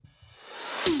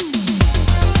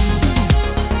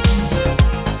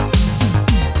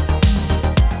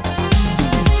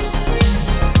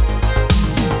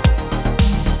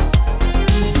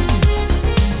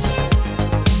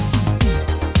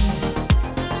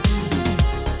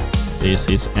This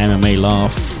is MMA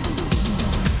Love,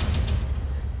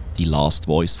 the last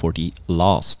voice for the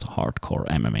last hardcore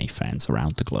MMA fans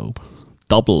around the globe.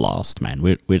 Double last, man.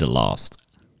 We're the last.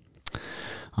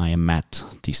 I am Matt,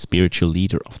 the spiritual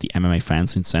leader of the MMA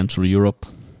fans in Central Europe.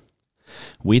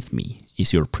 With me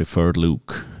is your preferred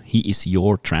Luke. He is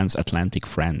your transatlantic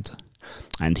friend.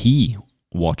 And he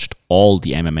watched all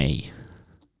the MMA.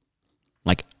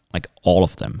 Like all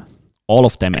of them. All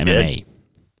of them MMA. Did.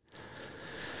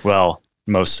 Well,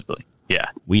 mostly, yeah.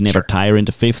 We never tire in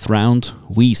the fifth round.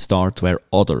 We start where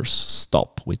others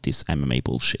stop with this MMA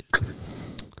bullshit.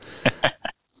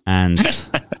 and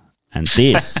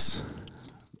this,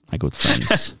 my good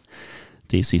friends,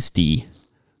 this is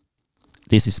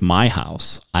my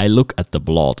house. I look at the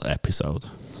blood episode.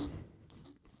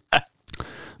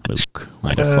 Luke,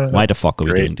 why the fuck are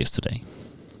we doing this today?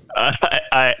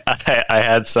 I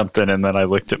had something and then I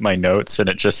looked at my notes and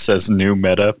it just says new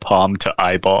meta, palm to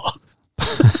eyeball.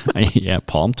 Yeah,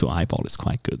 palm to eyeball is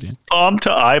quite good. Yeah. Palm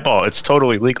to eyeball. It's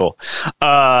totally legal.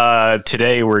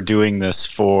 Today we're doing this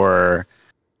for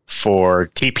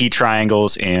TP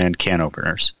triangles and can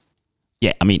openers.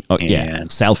 Yeah, I mean,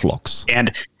 self locks.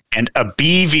 And a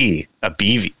BV.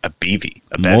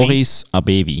 Maurice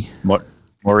Abevi.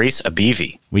 Maurice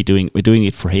Abevi. We're doing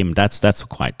it for him. That's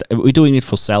quite. We're doing it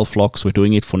for self locks. We're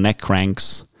doing it for neck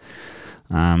cranks,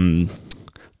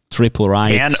 triple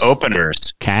rights, can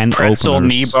openers, pretzel openers.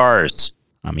 Knee bars.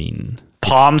 I mean,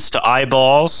 palms to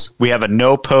eyeballs. We have a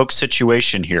no poke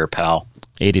situation here, pal.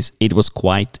 It was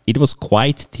quite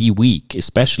the week,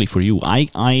 especially for you.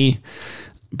 I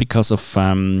because of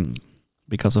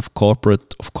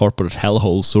corporate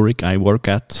hellhole Zurich I work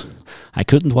at. I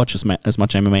couldn't watch as much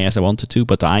MMA as I wanted to,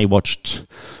 but I watched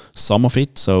some of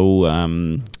it. So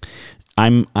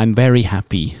I'm very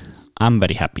happy. I'm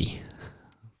very happy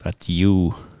that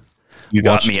you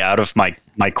got me out of my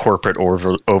corporate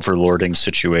overlording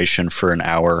situation for an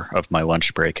hour of my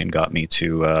lunch break and got me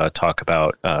to talk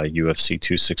about UFC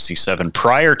 267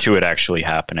 prior to it actually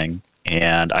happening.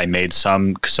 And I made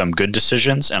some good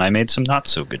decisions, and I made some not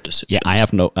so good decisions. Yeah,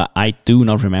 I do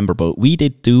not remember, but we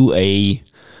did do a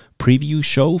preview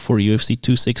show for UFC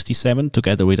 267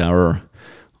 together with our.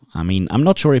 I mean, I'm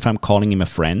not sure if I'm calling him a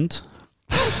friend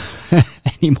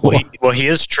anymore. Well, he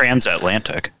is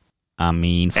transatlantic. I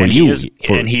mean, he is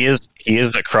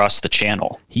across the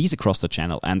channel. He's across the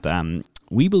channel, and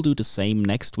we will do the same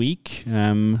next week.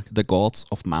 The gods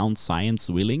of Mount Science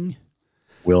willing.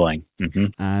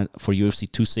 Mm-hmm. For UFC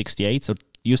 268. So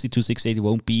UFC 268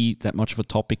 won't be that much of a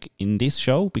topic in this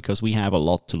show because we have a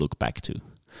lot to look back to.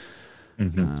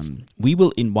 Mm-hmm. We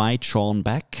will invite Sean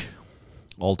back,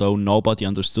 although nobody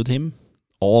understood him.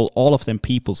 All of them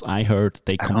peoples I heard,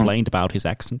 they complained about his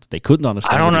accent. They couldn't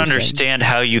understand. I don't understand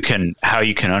how you can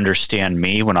understand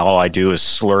me when all I do is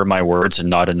slur my words and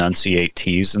not enunciate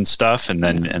T's and stuff,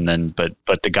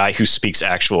 but the guy who speaks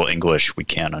actual English we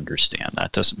can't understand.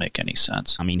 That doesn't make any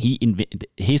sense. I mean,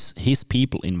 his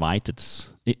people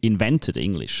invented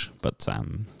English, but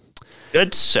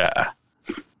good sir.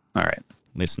 All right,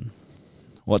 listen.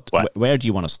 Where do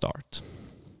you want to start?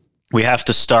 We have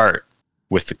to start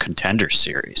with the Contender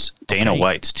Series. Dana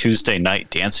White's Tuesday Night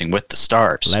Dancing with the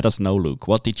Stars. Let us know, Luke.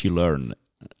 What did you learn?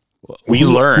 We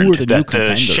learned that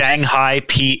the Shanghai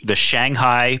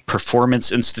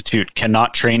Performance Institute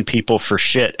cannot train people for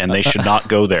shit, and they should not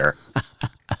go there.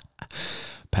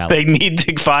 Pal, they need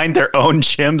to find their own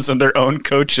gyms and their own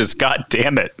coaches. God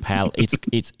damn it, pal!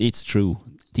 It's true.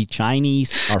 The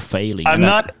Chinese are failing. I'm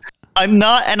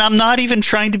not even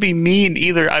trying to be mean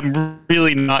either. I'm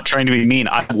really not trying to be mean.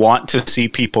 I want to see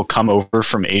people come over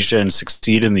from Asia and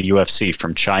succeed in the UFC,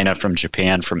 from China, from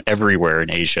Japan, from everywhere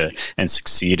in Asia and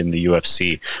succeed in the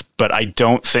UFC. But I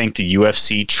don't think the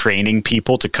UFC training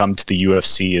people to come to the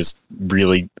UFC is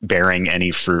really bearing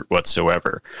any fruit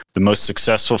whatsoever. The most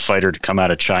successful fighter to come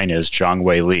out of China is Zhang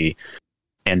Weili,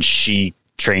 and she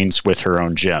trains with her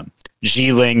own gym.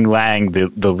 Zhiling Lang,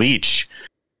 the leech,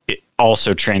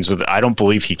 also trains with. I don't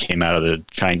believe he came out of the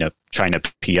China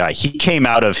PI. He came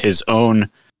out of his own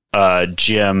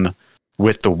gym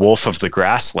with the Wolf of the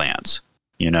Grasslands.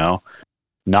 Not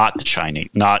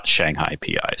Shanghai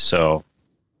PI. So,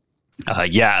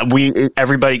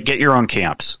 everybody get your own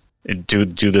camps. Do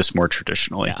this more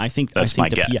traditionally. Yeah, I think that's my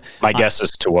guess. My guess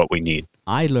as to what we need.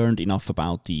 I learned enough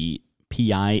about the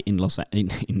PI in Las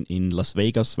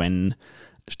Vegas when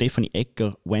Stephanie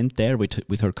Ecker went there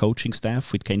with her coaching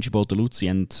staff, with Kenji Bortoluzzi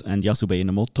and Yasube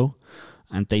Inamoto,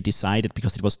 and they decided,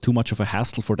 because it was too much of a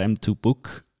hassle for them to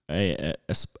book a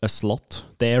slot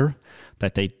there,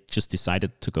 that they just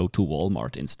decided to go to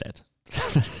Walmart instead.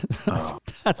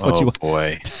 That's what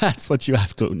boy. That's what you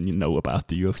have to know about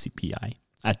the UFC PI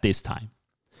at this time.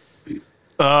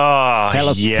 Oh, tell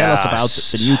us about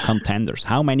the new contenders.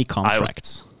 How many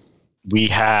contracts? We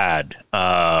had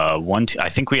I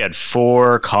think we had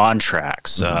 4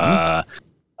 contracts. Love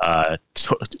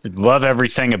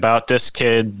everything about this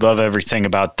kid. Love everything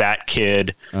about that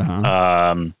kid.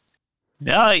 No,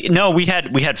 we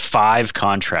had 5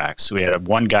 contracts. We had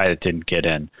one guy that didn't get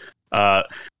in.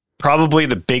 Probably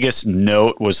the biggest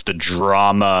note was the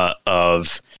drama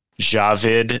of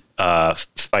Javid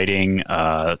fighting.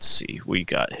 Let's see, we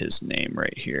got his name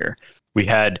right here. We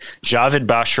had Javid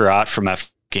Basharat from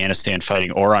Afghanistan fighting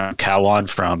Orhan Kawan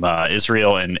from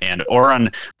Israel, and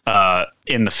Orhan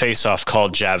in the face-off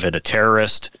called Javid a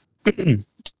terrorist.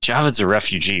 Javid's a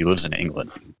refugee. He lives in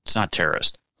England. It's not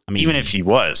terrorist. I mean, even if he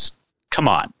was, come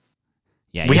on.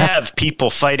 Yeah, we have people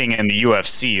fighting in the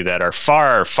UFC that are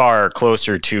far, far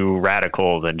closer to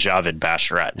radical than Javid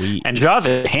Basharat. And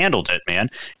Javid handled it, man.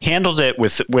 Handled it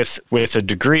with a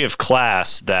degree of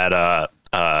class that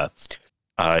I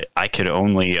could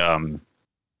only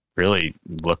really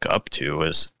look up to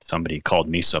as somebody called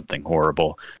me something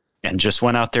horrible. And just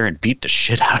went out there and beat the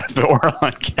shit out of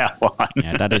Orhan Kawan.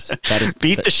 Yeah, that is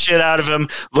beat the shit out of him.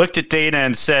 Looked at Dana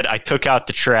and said, "I took out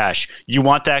the trash. You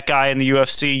want that guy in the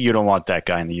UFC? You don't want that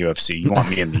guy in the UFC. You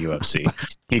want me in the UFC."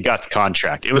 He got the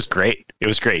contract. It was great.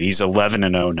 He's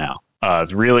 11-0 now.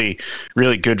 Really,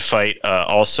 really good fight.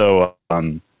 Also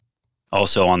on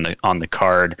the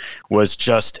card was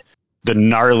just the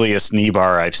gnarliest knee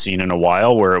bar I've seen in a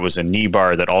while, where it was a knee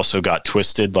bar that also got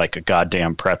twisted like a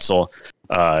goddamn pretzel.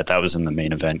 That was in the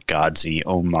main event.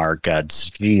 Omar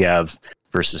Gadzhiev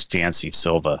versus Jancy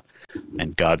Silva,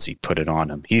 and Gadzi put it on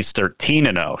him. He's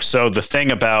 13-0. So the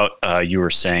thing about you were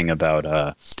saying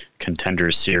about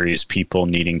Contender Series, people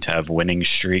needing to have winning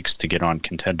streaks to get on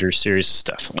Contender Series,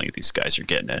 definitely these guys are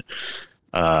getting it.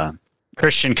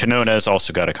 Christian Canones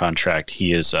also got a contract.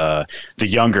 He is the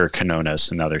younger Canones,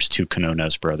 and now there's 2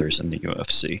 Canones brothers in the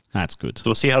UFC. That's good. So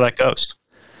we'll see how that goes.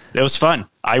 It was fun.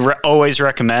 I always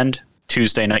recommend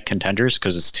Tuesday night Contenders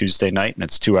because it's Tuesday night and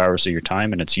it's 2 hours of your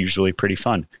time, and it's usually pretty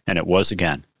fun. And it was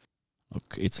again.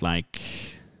 Okay, it's like,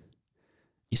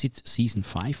 is it season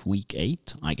 5, week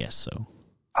 8? I guess so.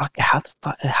 Okay,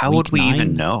 how would we 9?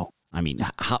 even know? I mean,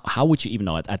 how would you even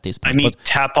know at this point? I mean,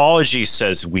 Tapology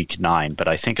says week 9, but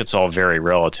I think it's all very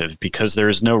relative because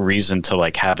there's no reason to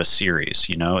like have a series.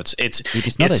 You know, it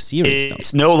is not a series.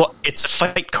 It's a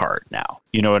fight card now.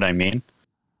 You know what I mean?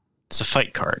 It's a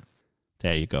fight card.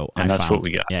 There you go. And that's what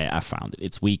we got. Yeah, I found it.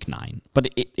 It's week 9.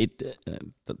 But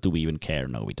do we even care?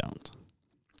 No, we don't.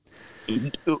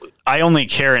 I only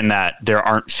care in that there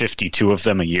aren't 52 of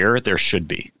them a year. There should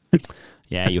be.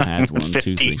 Yeah, you had 1,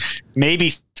 2, 3.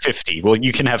 Maybe 50. Well,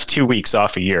 you can have 2 weeks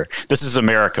off a year. This is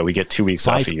America. We get 2 weeks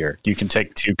off a year. You can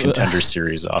take 2 Contender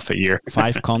Series off a year.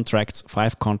 5 contracts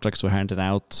were handed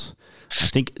out. I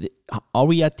think, are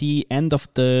we at the end of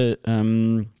the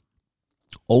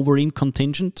Overeem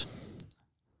contingent?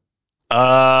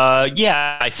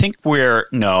 Yeah, I think we're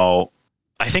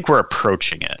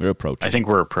approaching it. I think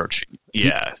we're approaching.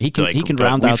 Yeah, he can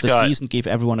round out the season, give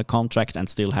everyone a contract, and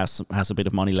still has a bit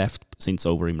of money left since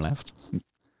Overeem left.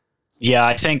 Yeah,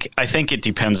 I think it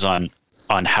depends on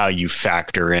how you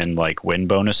factor in like win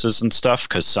bonuses and stuff,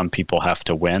 because some people have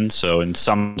to win. So in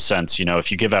some sense, you know,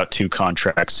 if you give out 2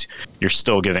 contracts, you're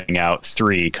still giving out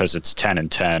 3 because it's 10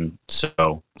 and 10.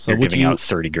 So you're giving out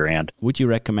 $30,000. Would you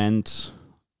recommend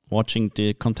watching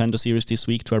the Contender Series this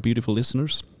week to our beautiful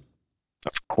listeners?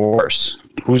 Of course.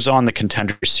 Who's on the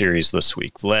Contender Series this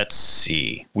week? Let's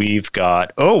see. We've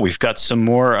got some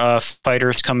more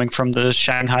fighters coming from the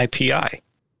Shanghai PI.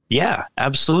 Yeah,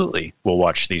 absolutely. We'll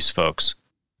watch these folks.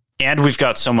 And we've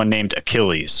got someone named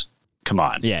Achilles. Come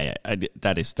on. Yeah.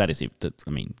 That is it. I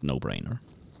mean, no-brainer.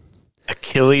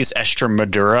 Achilles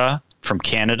Estremadura from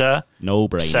Canada.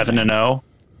 No-brainer. 7-0.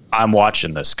 I'm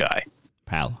watching this guy.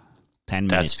 Pal. 10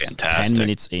 minutes. That's fantastic. 10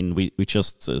 minutes in, we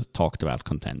just talked about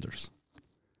contenders.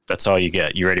 That's all you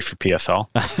get. You ready for PFL?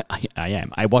 I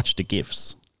am. I watched the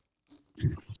GIFs.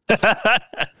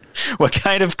 What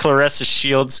kind of Claressa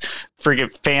Shields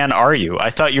fan are you? I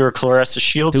thought you were a Claressa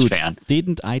Shields fan.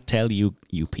 Didn't I tell you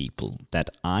people, that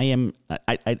I am...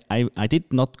 I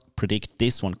did not predict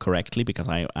this one correctly because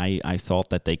I thought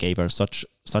that they gave her such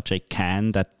a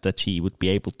can that she would be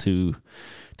able to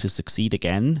succeed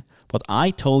again. But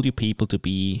I told you people to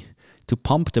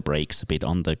pump the brakes a bit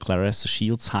on the Claressa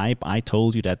Shields hype. I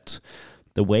told you that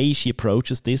the way she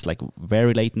approaches this, like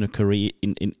very late in her career,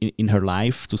 in her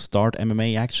life to start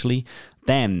MMA actually,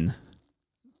 then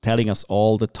telling us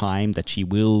all the time that she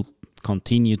will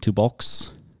continue to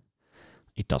box,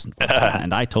 It doesn't work.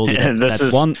 And I told you that, This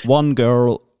is- one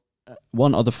girl,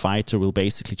 one other fighter will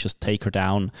basically just take her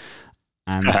down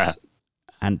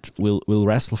and will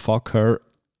wrestle fuck her,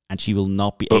 and she will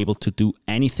not be able to do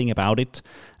anything about it.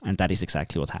 And that is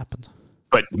exactly what happened.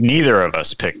 But neither of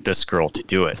us picked this girl to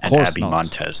do it, and Abby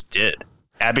Montez did.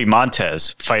 Abby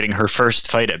Montez, fighting her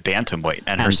first fight at bantamweight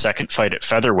and her second fight at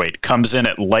featherweight, comes in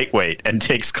at lightweight and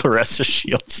takes Claressa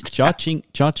Shields.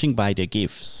 Judging by the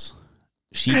gifts,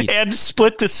 she did, and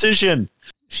split decision.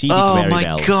 She did very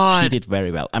well. God. She did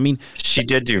very well. I mean, she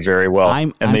did do very well,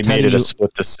 they made it a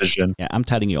split decision. Yeah, I'm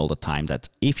telling you all the time that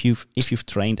if you've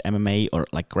trained MMA or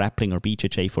like grappling or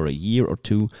BJJ for a year or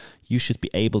two, you should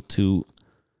be able to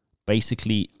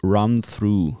basically run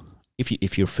through.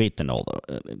 If you're fit and all,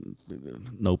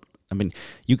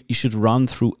 you should run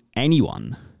through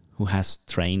anyone who has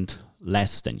trained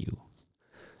less than you,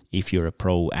 if you're a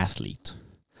pro athlete,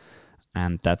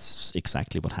 and that's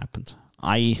exactly what happened.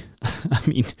 I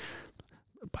mean,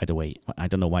 by the way, I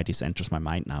don't know why this enters my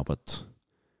mind now, but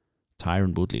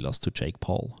Tyron Woodley lost to Jake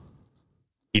Paul.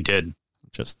 He did.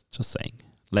 Just saying.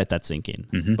 Let that sink in.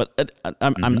 Mm-hmm. But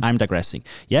I'm digressing.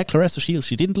 Yeah, Claressa Shields,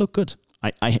 she didn't look good.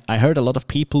 I heard a lot of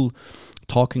people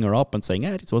talking her up and saying,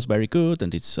 it was very good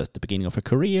and it's at the beginning of her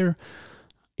career.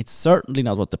 It's certainly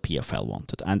not what the PFL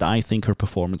wanted. And I think her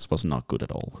performance was not good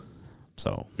at all.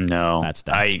 So no, that's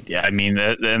that. I mean,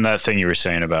 and that thing you were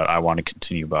saying about I want to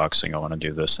continue boxing, I want to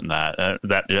do this and that.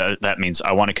 That means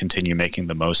I want to continue making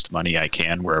the most money I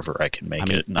can wherever I can make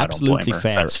it. And absolutely I don't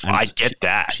blame her. fair. I get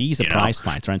that. She's a prize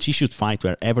fighter, and she should fight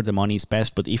wherever the money is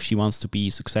best. But if she wants to be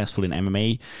successful in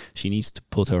MMA, she needs to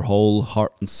put her whole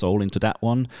heart and soul into that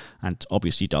one, and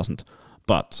obviously doesn't.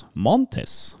 But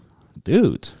Montez,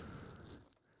 dude,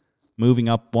 moving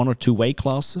up 1 or 2 weight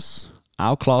classes,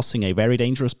 outclassing a very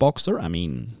dangerous boxer. I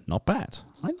mean, not bad.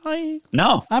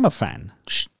 I'm a fan.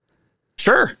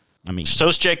 Sure. I mean,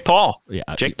 so's Jake Paul. Yeah,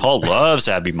 Jake Paul loves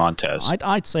Abby Montez.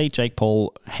 I'd say Jake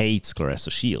Paul hates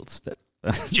Claressa Shields.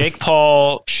 Jake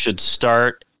Paul should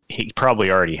start. He probably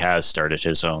already has started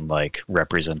his own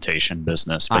representation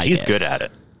business, but he's good at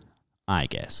it. I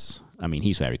guess. I mean,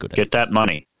 he's very good at it. Get that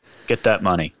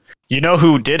money. You know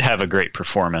who did have a great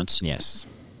performance? Yes.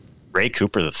 Ray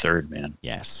Cooper III, man.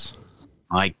 Yes.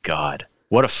 My God,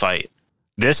 what a fight.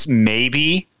 This is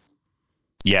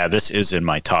in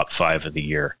my top 5 of the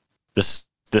year. This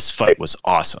fight was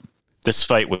awesome. This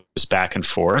fight was back and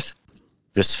forth.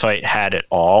 This fight had it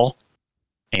all.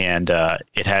 And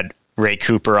it had Ray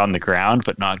Cooper on the ground,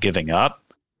 but not giving up.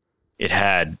 It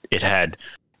had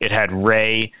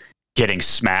Ray getting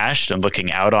smashed and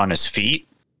looking out on his feet.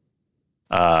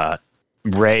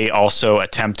 Ray also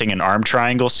attempting an arm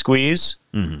triangle squeeze.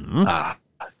 Mm-hmm.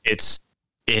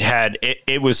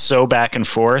 It was so back and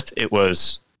forth. It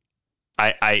was,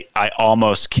 I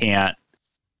almost can't.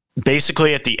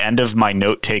 Basically, at the end of my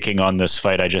note taking on this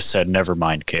fight, I just said, "Never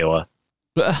mind, Kayla,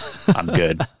 I'm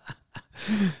good."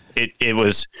 It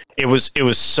was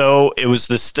the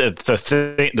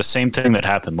same thing that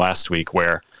happened last week,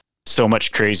 where so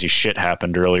much crazy shit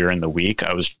happened earlier in the week.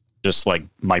 I was just like,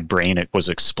 my brain was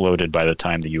exploded by the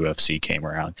time the UFC came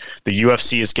around. The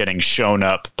UFC is getting shown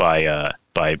up by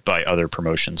other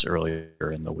promotions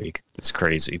earlier in the week. It's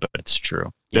crazy, but it's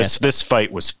true. Yes. This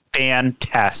fight was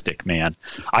fantastic, man.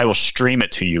 I will stream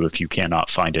it to you if you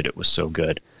cannot find it. It was so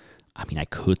good. I mean, I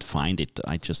could find it.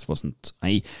 I just wasn't.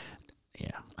 I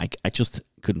just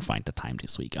couldn't find the time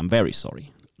this week. I'm very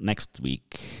sorry. Next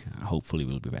week, hopefully,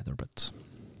 will be better. But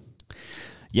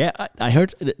yeah, I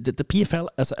heard the PFL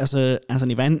as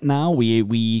an event now.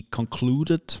 We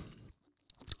concluded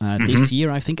this year.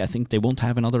 I think they won't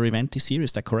have another event this year.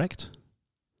 Is that correct?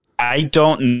 I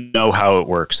don't know how it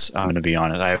works. I'm going to be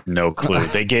honest. I have no clue.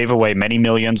 They gave away many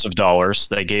millions of dollars.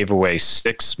 They gave away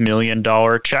 $6 million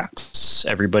checks.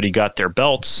 Everybody got their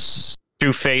belts.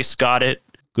 Two-Face got it.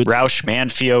 Good. Roush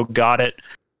Manfio got it.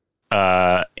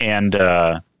 And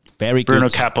very Bruno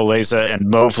good. Capoleza and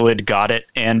Movlid got it.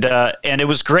 And it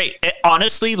was great.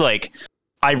 Honestly,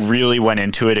 I really went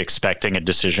into it expecting a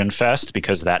decision fest,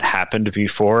 because that happened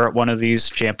before at one of these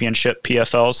championship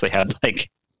PFLs. They had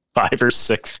 5 or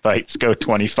 6 fights go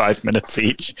 25 minutes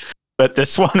each. But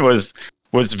this one was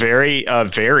very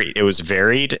varied. It was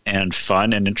varied and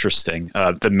fun and interesting.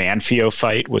 The Manfio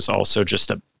fight was also just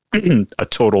a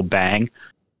total bang.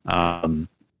 It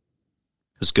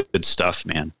was good stuff,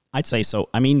 man. I'd say so.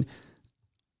 I mean,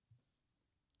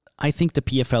 I think the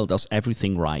PFL does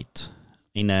everything right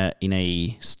in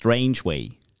a strange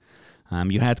way.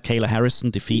 You had Kayla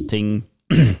Harrison defeating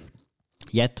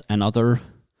yet another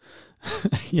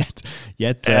yet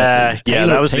yeah,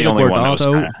 that was the only one that was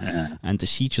kinda, and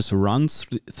she just runs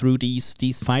through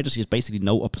these fighters. There's basically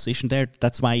no opposition there.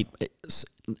 That's why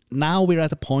now we're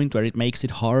at a point where it makes it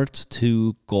hard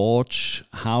to gauge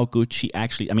how good she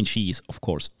actually. I mean, she is of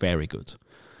course very good,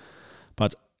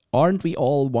 but aren't we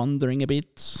all wondering a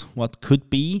bit what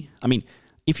could be? I mean,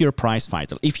 if you're a prize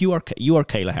fighter, if you are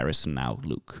Kayla Harrison now,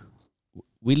 Luke,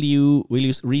 will you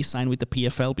re-sign with the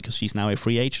PFL because she's now a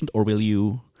free agent, or will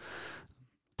you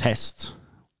test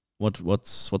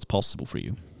what's possible for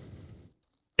you?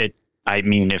 I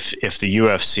mean, if the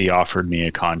UFC offered me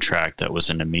a contract that was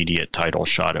an immediate title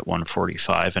shot at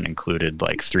 145 and included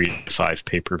like 3 to 5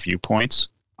 pay-per-view points,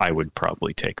 I would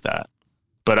probably take that.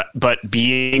 But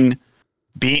being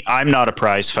I'm not a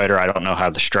prize fighter. I don't know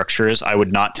how the structure is. I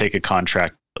would not take a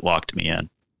contract that locked me in.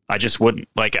 I just wouldn't.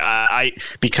 Like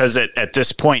because at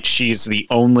this point she's the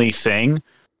only thing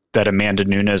that Amanda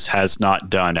Nunes has not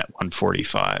done at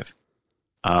 145.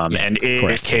 And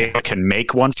if Kayla can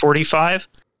make 145,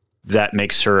 that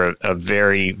makes her a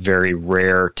very, very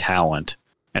rare talent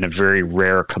and a very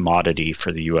rare commodity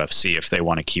for the UFC if they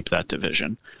want to keep that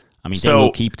division. I mean, they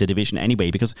will keep the division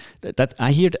anyway, because that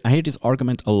I hear this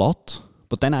argument a lot,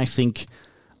 but then I think,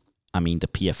 I mean, the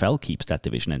PFL keeps that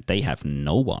division and they have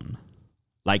no one.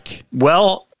 Like,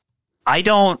 well, I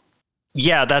don't.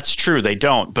 Yeah, that's true. They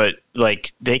don't, but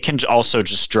like they can also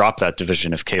just drop that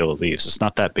division if Kayla leaves. It's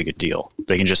not that big a deal.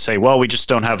 They can just say, "Well, we just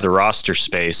don't have the roster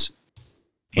space,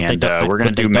 and we're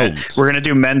going to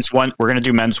do men's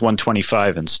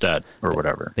 125 instead, or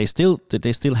whatever." They still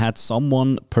had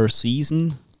someone per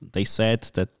season. They said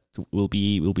that will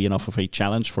be enough of a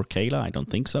challenge for Kayla. I don't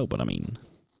think so, but I mean,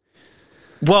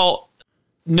 well.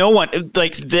 No one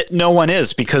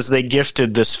is, because they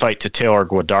gifted this fight to Taylor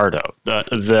Guadardo.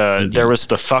 There was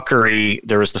the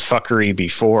fuckery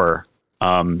before.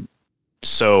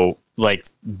 So like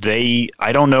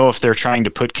I don't know if they're trying to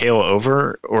put Kayla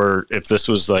over, or if this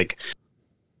was like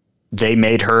they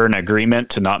made her an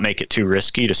agreement to not make it too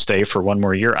risky to stay for one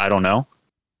more year. I don't know.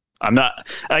 I'm not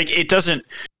like it doesn't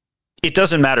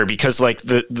matter, because like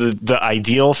the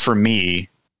ideal for me.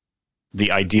 The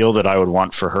ideal that I would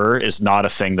want for her is not a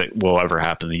thing that will ever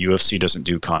happen. The UFC doesn't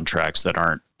do contracts that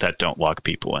don't lock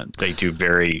people in. They do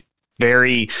very,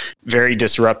 very, very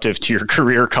disruptive to your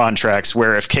career contracts,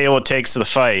 where if Kayla takes the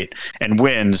fight and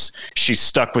wins, she's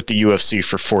stuck with the UFC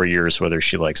for 4 years, whether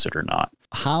she likes it or not.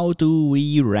 How do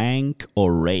we rank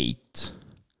or rate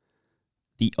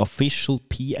the official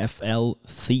PFL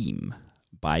theme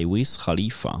by Wiz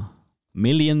Khalifa? $1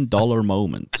 Million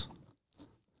Moment.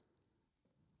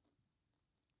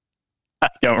 I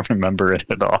don't remember it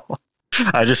at all.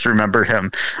 I just remember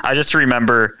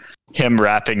him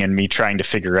rapping and me trying to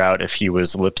figure out if he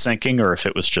was lip syncing or if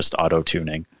it was just auto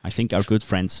tuning. I think our good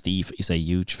friend Steve is a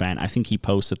huge fan. I think he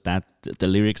posted the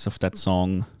lyrics of that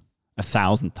song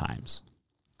 1,000 times.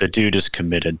 The dude is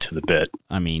committed to the bit.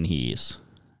 I mean, he is.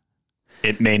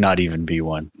 It may not even be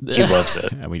one. He loves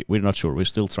it. We're not sure. We're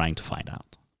still trying to find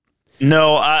out.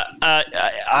 No,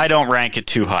 I don't rank it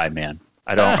too high, man.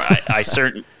 I don't.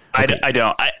 Okay. I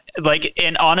don't.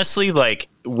 And honestly, like,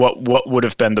 what would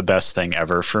have been the best thing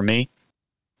ever for me?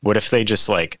 What if they just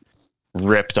like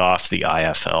ripped off the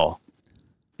IFL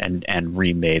and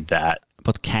remade that?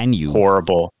 But can you?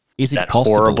 Horrible. Is it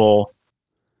possible?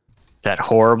 That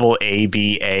horrible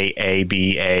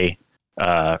ABA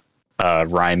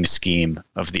rhyme scheme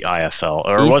of the IFL,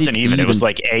 or it wasn't even. It was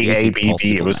like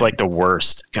AABB. It was like the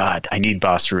worst. God, I need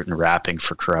Boss Rutan rapping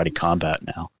for Karate Combat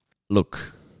now.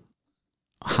 Look.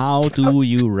 How do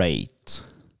you rate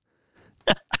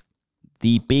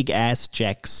the big ass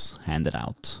checks handed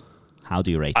out? How do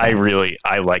you rate them?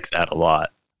 I like that a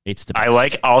lot. It's the best. I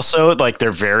like also like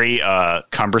they're very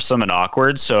cumbersome and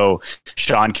awkward, so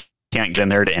Sean can't get in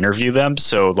there to interview them.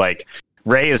 So like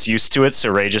Ray is used to it,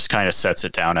 so Ray just kind of sets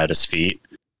it down at his feet.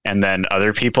 And then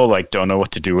other people like don't know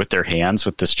what to do with their hands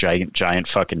with this giant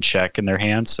fucking check in their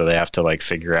hands, so they have to like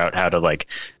figure out how to like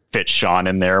fit Sean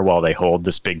in there while they hold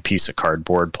this big piece of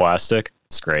cardboard plastic.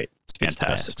 It's great. It's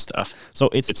fantastic stuff. So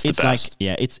it's like,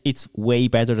 yeah, it's way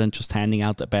better than just handing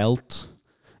out a belt.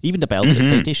 Even the belt,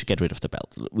 they should get rid of the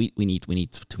belt. We need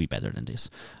to be better than this.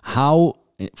 How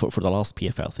for the last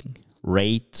PFL thing,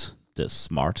 rate the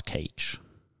smart cage.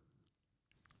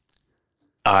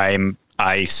 I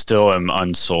still am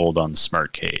unsold on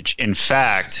smart cage. In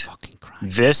fact,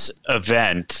 this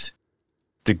event,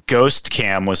 the ghost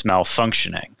cam was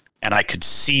malfunctioning. And I could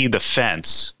see the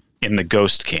fence in the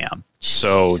ghost cam.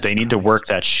 So they need to work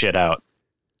that shit out.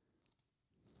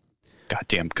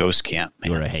 Goddamn ghost cam,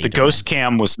 man. You're a hater, the ghost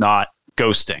cam was not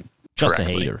ghosting. Just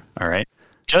correctly. a hater. All right.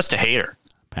 Just a hater.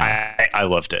 I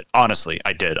loved it. Honestly,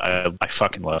 I did. I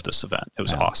fucking loved this event. It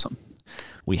was awesome.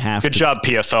 We have Good job,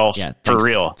 PFL. Yeah, for thanks,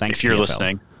 real. Thanks, if you're PFL.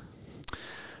 listening.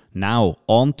 Now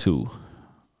on to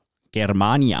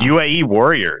Germania. UAE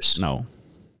Warriors. No.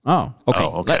 Oh, okay.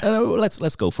 Oh, okay.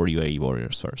 Let's go for UAE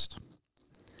Warriors first.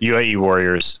 UAE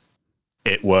Warriors.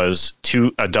 It was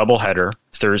a doubleheader,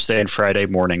 Thursday and Friday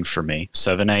morning for me,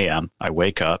 7 a.m. I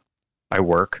wake up, I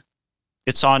work.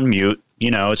 It's on mute.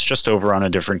 It's just over on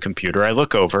a different computer. I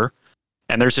look over,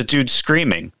 and there's a dude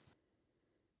screaming.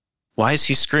 Why is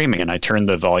he screaming? And I turn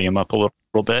the volume up a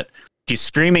little bit. He's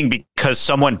screaming because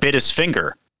someone bit his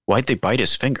finger. Why'd they bite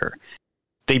his finger?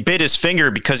 They bit his finger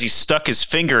because he stuck his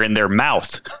finger in their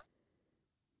mouth.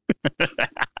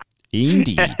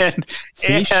 Indeed.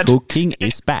 Fish hooking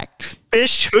is back.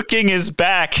 Fish hooking is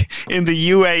back in the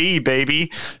UAE,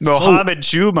 baby. Mohammed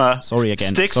Juma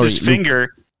sticks his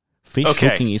finger. Fish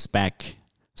hooking is back.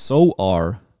 So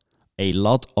are a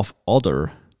lot of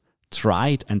other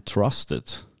tried and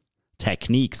trusted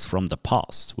techniques from the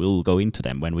past. We'll go into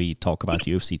them when we talk about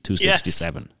UFC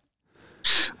 267.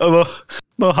 Yes.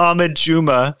 Mohammed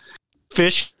Juma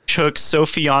fish hooks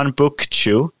Sofian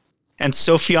Bukchu, and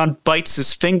Sofian bites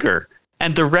his finger,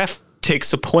 and the ref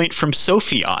takes a point from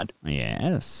Sofian.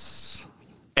 Yes.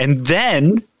 And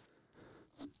then,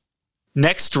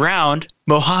 next round,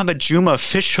 Mohammed Juma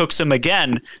fish hooks him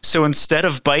again. So instead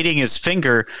of biting his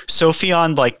finger,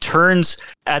 Sofian turns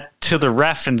to the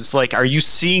ref and is like, "Are you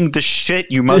seeing the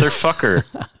shit, you motherfucker?"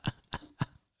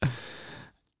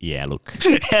 Yeah, look.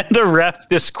 And the ref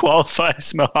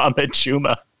disqualifies Mohammed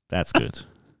Juma. That's good.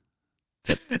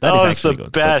 That was the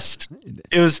good. Best.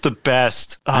 It was the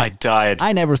best. I died.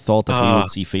 I never thought that we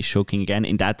would see fish hooking again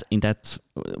in that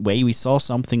way. We saw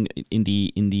something in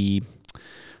the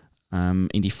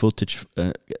footage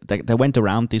that went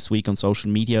around this week on social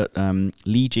media.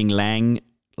 Li Jinglang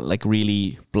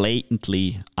really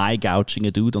blatantly eye gouging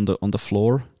a dude on the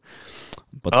floor.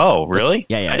 But, really?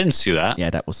 Yeah. I didn't see that. Yeah,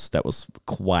 that was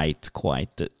quite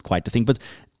the thing. But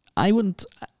I wouldn't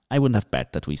have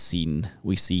bet that we see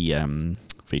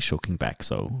fish hooking back.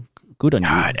 So good on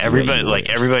you.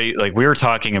 Everybody, we were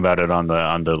talking about it on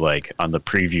the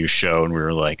preview show, and we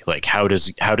were like how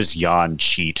does Jan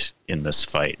cheat in this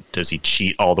fight? Does he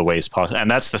cheat all the ways possible? And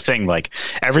that's the thing.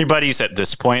 Everybody's at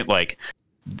this point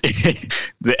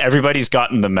everybody's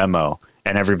gotten the memo.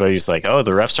 And everybody's like, "Oh,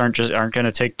 the refs aren't going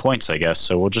to take points, I guess.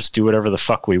 So we'll just do whatever the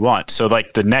fuck we want." So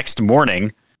the next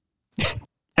morning,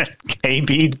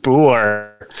 KB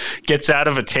Boer gets out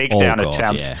of a takedown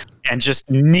attempt and just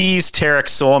knees Tarek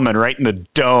Solomon right in the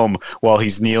dome while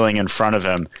he's kneeling in front of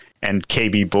him. And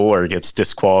KB Boer gets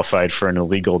disqualified for an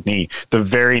illegal knee the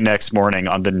very next morning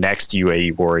on the next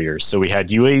UAE Warriors. So we had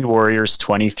UAE Warriors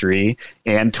 23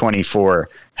 and 24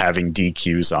 having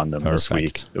DQs on them this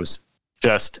week. It was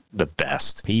just the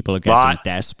best. People are getting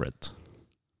desperate.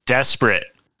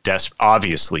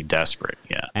 Obviously desperate.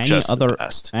 Yeah.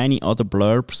 Any other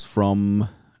blurbs from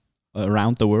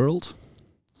around the world?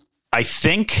 I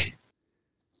think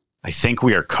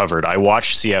we are covered. I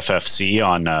watched CFFC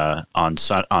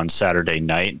on Saturday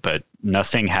night, but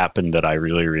nothing happened that I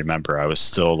really remember. I was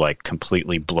still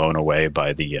completely blown away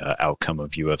by the outcome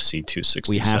of UFC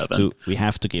 267. We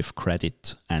have to give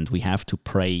credit, and we have to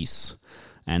praise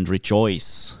and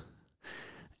rejoice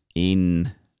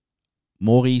in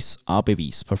Maurice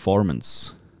Abevi's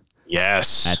performance.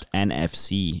 Yes. At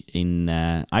NFC in,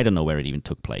 I don't know where it even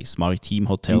took place. Maritime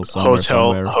Hotel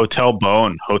somewhere. Hotel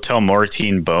Bonn. Hotel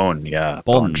Maritime Bonn. Yeah.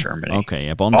 Bonn, Germany. Okay,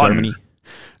 yeah, Bonn, Germany.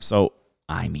 So,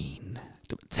 I mean,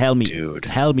 tell me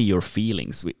your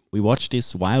feelings. We watched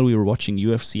this while we were watching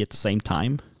UFC at the same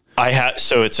time.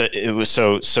 It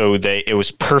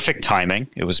was perfect timing.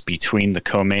 It was between the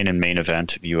co-main and main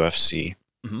event of UFC.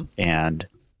 Mm-hmm. And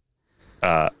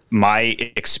my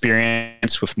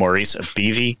experience with Maurice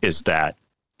Abevi is that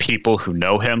people who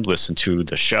know him listen to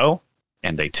the show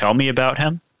and they tell me about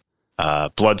him.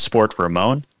 Bloodsport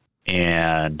Ramon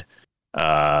and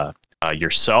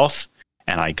yourself.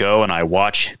 And I go and I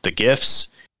watch the GIFs.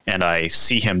 And I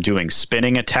see him doing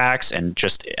spinning attacks and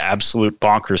just absolute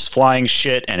bonkers flying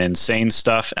shit and insane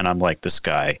stuff. And I'm like, this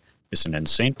guy is an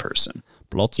insane person.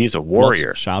 He's a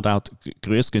warrior. Shout out,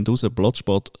 grüß gehen raus,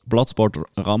 Bloodsport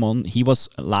Ramon. He was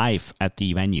live at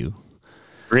the venue.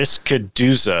 Grüß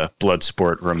Kaduza,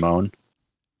 Bloodsport Ramon.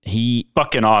 He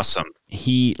fucking awesome.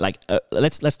 He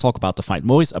let's talk about the fight.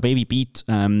 Maurice Abevi beat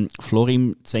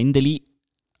Florim Zendeli.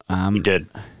 He did.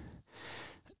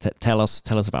 Tell us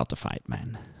about the fight,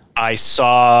 man. I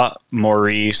saw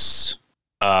Maurice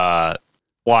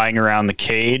flying around the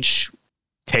cage,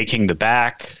 taking the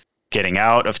back, getting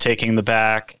out of taking the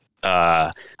back.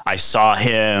 I saw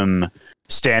him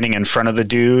standing in front of the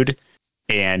dude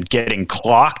and getting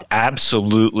clocked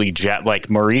absolutely like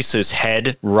Maurice's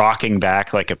head rocking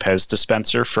back like a Pez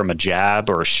dispenser from a jab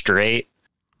or a straight.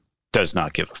 Does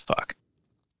not give a fuck.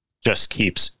 Just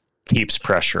keeps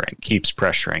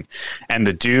pressuring. And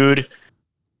the dude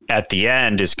at the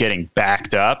end is getting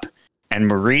backed up, and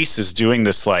Maurice is doing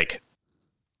this, like,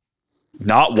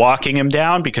 not walking him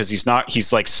down because he's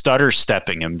like stutter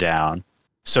stepping him down.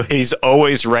 So he's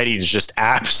always ready to just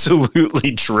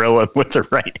absolutely drill him with the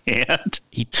right hand.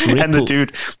 And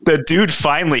the dude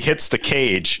finally hits the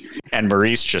cage, and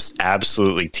Maurice just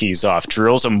absolutely tees off,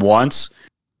 drills him once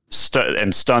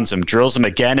and stuns him, drills him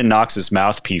again and knocks his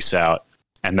mouthpiece out.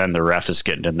 And then the ref is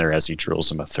getting in there as he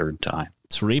drills him a third time.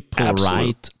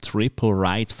 Triple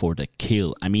right for the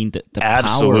kill. I mean, the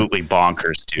absolutely power,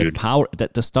 bonkers, dude. The power,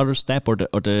 the stutter step or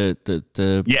the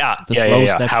slow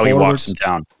step how forward, he walks him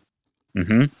down.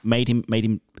 Mm-hmm. Made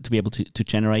him to be able to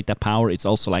generate that power. It's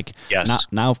also like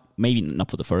now maybe not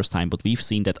for the first time, but we've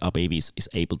seen that Abebi is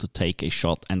able to take a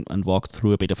shot and walk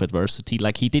through a bit of adversity.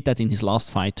 Like he did that in his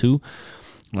last fight too.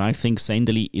 And I think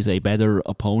Sendeli is a better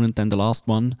opponent than the last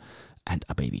one. And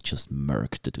Abebi just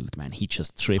murked the dude, man. He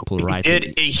just right.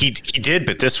 He did,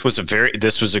 but this was a very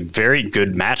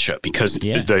good matchup because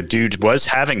the dude was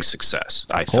having success.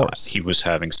 I thought he was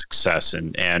having success,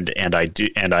 and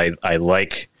I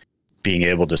like being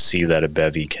able to see that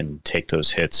Abebi can take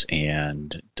those hits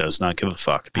and does not give a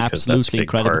fuck, because absolutely that's a big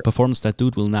incredible part. Performance. That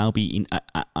dude will now be in.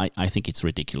 I think it's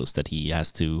ridiculous that he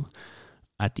has to.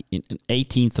 At the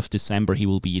 18th of December, he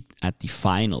will be at the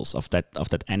finals of that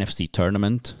NFC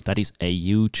tournament. That is a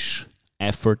huge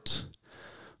effort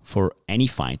for any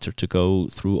fighter to go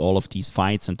through all of these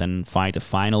fights and then fight a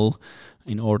final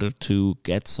in order to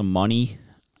get some money.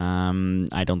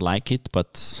 I don't like it,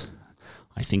 but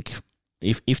I think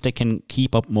if they can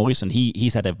keep up Maurice, and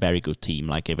he's had a very good team,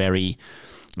 like a very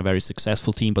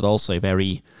successful team, but also a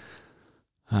very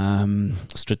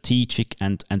strategic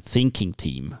and thinking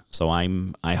team. So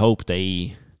I hope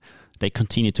they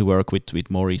continue to work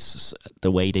with Maurice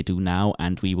the way they do now,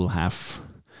 and we will have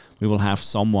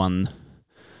someone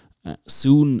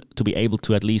soon to be able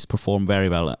to at least perform very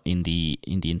well in the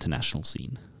international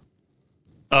scene.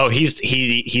 Oh, he's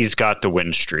got the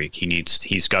win streak.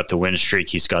 He's got the win streak.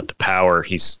 He's got the power.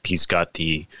 He's got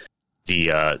the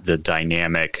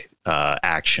dynamic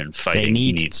action fighting.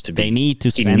 They need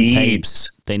to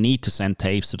send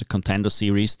tapes to the Contender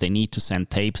Series. They need to send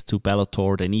tapes to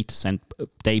Bellator. They need to send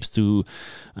tapes to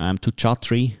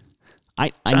Chatri.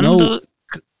 I know.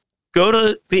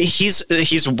 Is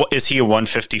he a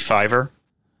 155er?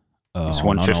 He's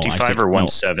 155 or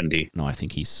 170? No, I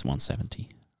think he's 170.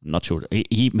 I'm not sure.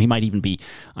 He might even be.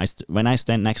 When I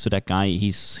stand next to that guy,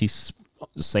 he's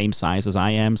the same size as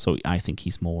I am, so I think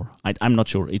he's more. I'm not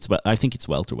sure. I think it's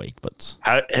welterweight, but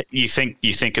how you think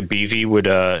Abebi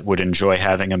would enjoy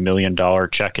having $1 million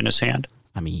check in his hand?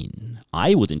 I mean,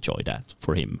 I would enjoy that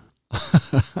for him.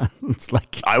 It's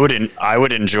like I would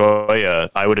enjoy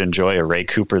a Ray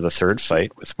Cooper III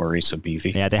fight with Maurice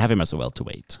Abebi. Yeah, they have him as a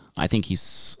welterweight. I think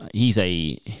he's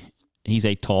a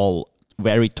tall,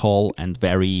 very tall and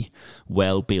very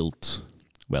well built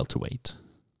welterweight.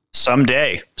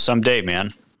 Someday,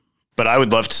 man. But I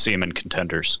would love to see him in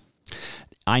Contenders.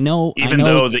 Even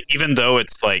though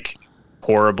it's like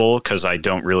horrible, because I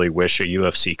don't really wish a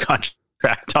UFC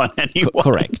contract on anyone.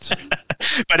 Correct.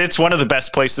 But it's one of the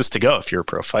best places to go if you're a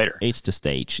pro fighter. It's the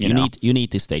stage. You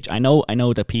need this stage. I know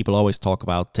that people always talk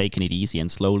about taking it easy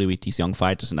and slowly with these young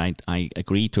fighters, and I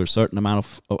agree to a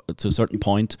certain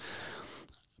point.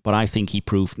 But I think he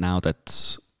proved now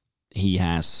that he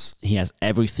has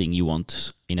everything you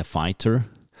want in a fighter.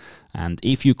 And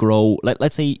if you grow,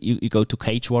 let's say you go to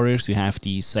Cage Warriors, you have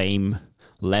the same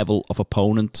level of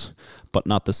opponent, but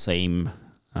not the same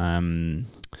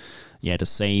the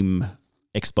same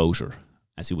exposure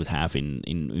as you would have in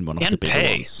one of the bigger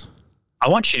ones. I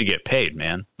want you to get paid,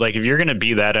 man. Like, if you're going to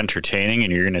be that entertaining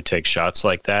and you're going to take shots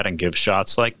like that and give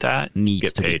shots like that,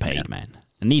 needs to be paid, man.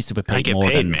 It needs to be paid more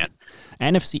paid, than man.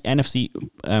 NFC,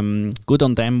 good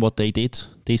on them what they did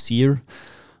this year,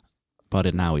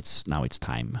 but now it's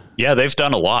time. Yeah, they've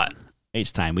done a lot.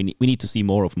 It's time. We need to see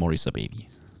more of Maurice Abebi.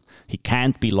 He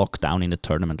can't be locked down in a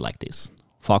tournament like this.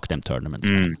 Fuck them tournaments,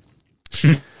 man.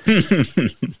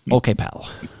 Okay, pal.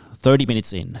 30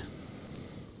 minutes in.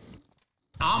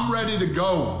 I'm ready to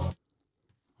go.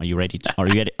 Are you ready? Are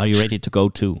you ready to go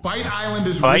too? Fight Island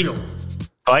is real.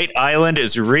 Fight Island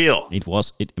is real.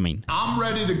 I'm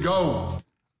ready to go.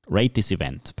 Rate this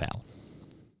event, pal.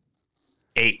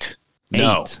 8.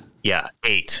 No. Yeah,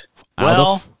 8.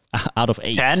 Out of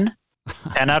 8. 10?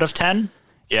 10 out of 10?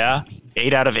 Yeah.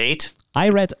 8 out of 8? I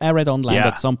read online Yeah.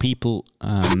 that some people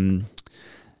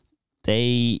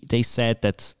they said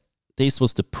that this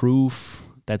was the proof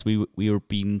that we were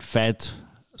being fed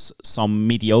some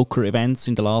mediocre events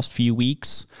in the last few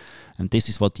weeks, and this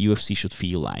is what the UFC should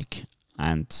feel like.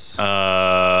 And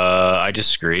I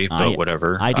disagree, but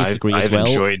whatever. I disagree as well.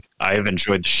 I have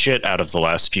enjoyed the shit out of the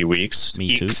last few weeks.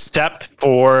 Me too. Except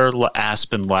for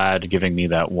Aspen Ladd giving me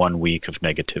that 1 week of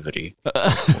negativity.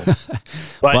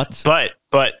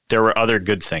 but there were other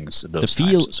good things those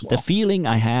times as well. The feeling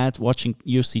I had watching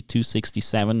UFC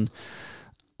 267,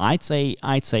 I'd say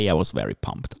I was very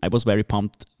pumped. I was very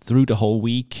pumped through the whole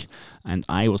week, and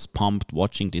I was pumped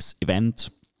watching this event.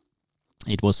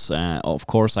 It was, of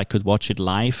course, I could watch it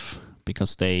live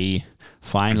because they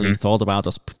finally thought about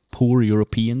us poor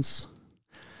Europeans.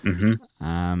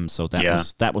 So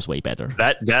that was way better.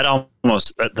 That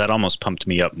almost pumped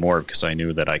me up more because I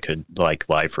knew that I could like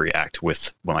live react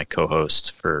with my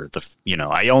co-host for the.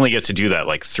 I only get to do that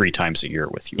like 3 times a year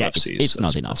with UFC. It's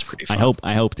not enough. That's pretty fun.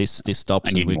 I hope this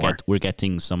stops and we're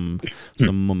getting some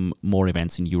more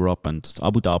events in Europe, and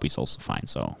Abu Dhabi is also fine.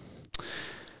 So.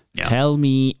 Yeah. Tell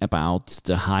me about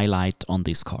the highlight on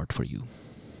this card for you.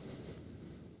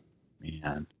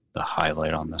 Man, the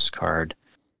highlight on this card.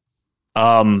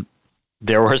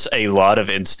 There was a lot of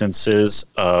instances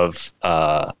of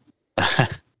the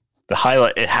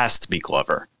highlight. It has to be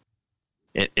Glover.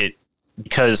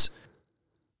 Because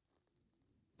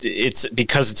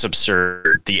it's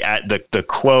absurd. The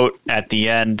quote at the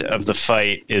end of the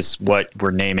fight is what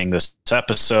we're naming this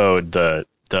episode. The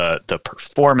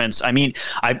performance. I mean,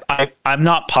 I'm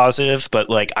not positive, but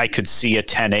like I could see a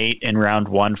 10-8 in round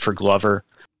 1 for Glover.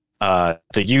 The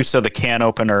use of the can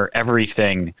opener,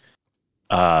 everything.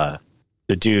 The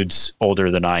dude's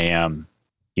older than I am.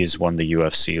 He's won the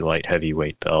UFC light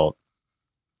heavyweight belt,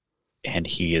 and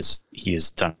he has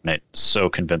done it so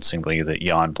convincingly that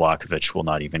Jan Blachowicz will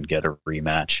not even get a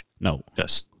rematch. No,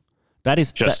 that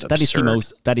is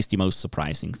the most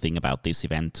surprising thing about this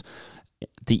event.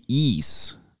 The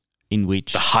ease in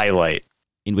which highlight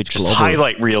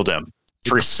reeled him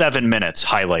for 7 minutes.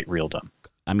 Highlight reeled him.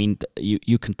 I mean,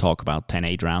 you can talk about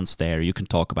 10-8 rounds there. You can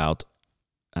talk about.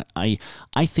 I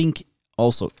think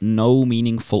also no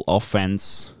meaningful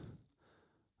offense.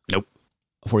 Nope.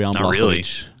 For Jan Blachowicz. Really.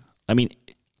 I mean,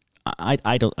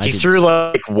 I don't. He threw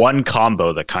like one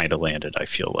combo that kind of landed. I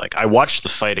feel like I watched the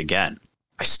fight again.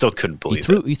 I still couldn't believe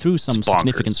it. He threw some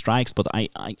significant strikes, but I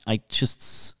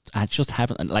just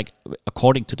haven't, like,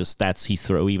 according to the stats, he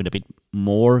threw even a bit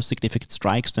more significant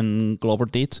strikes than Glover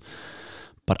did.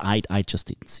 But I just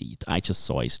didn't see it. I just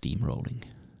saw a steamrolling.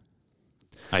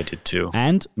 I did too.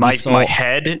 And my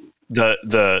head,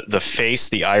 the face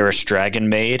the Irish Dragon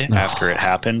made after it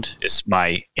happened is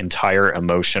my entire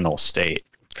emotional state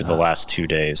for the last 2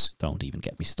 days. Don't even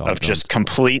get me started. Of just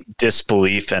complete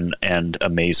disbelief and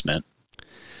amazement.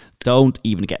 Don't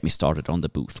even get me started on the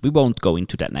booth. We won't go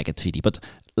into that negativity, but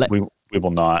we will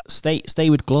not. Stay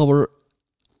with Glover.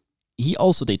 He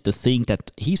also did the thing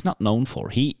that he's not known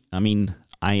for.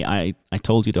 I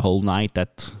told you the whole night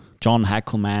that John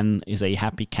Hackleman is a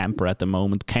happy camper at the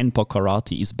moment. Kenpo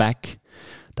Karate is back.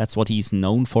 That's what he's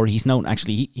known for. He's known,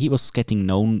 actually, he was getting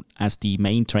known as the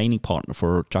main training partner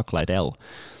for Chuck Liddell.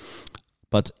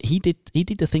 But he did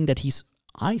the thing that he's,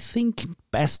 I think,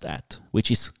 best at, which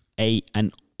is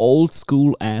an old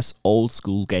school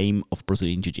game of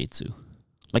Brazilian Jiu-Jitsu.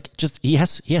 Like, just he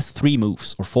has 3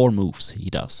 moves or 4 moves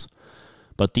he does.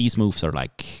 But these moves are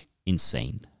like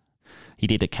insane. He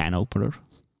did a can opener.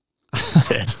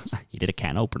 He did a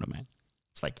can opener, man.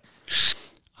 It's like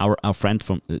our friend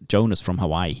from Jonas from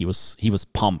Hawaii. He was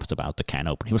pumped about the can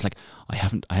opener. He was like, I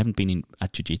haven't been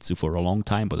at jiu-jitsu for a long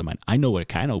time, but I know a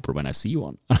can opener when I see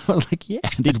one. And I was like, yeah,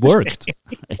 and it worked.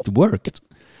 It worked.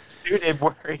 Dude, it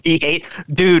worked.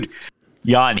 Dude,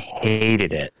 Jan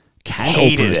hated it.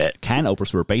 Can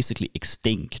openers were basically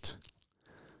extinct,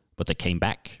 but they came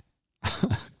back.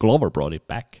 Glover brought it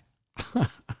back.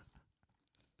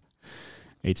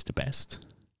 It's the best.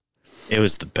 It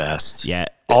was the best. Yeah.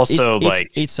 Also,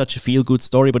 it's such a feel-good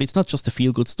story, but it's not just a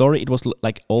feel-good story. It was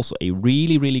like also a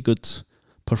really, really good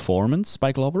performance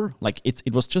by Glover. Like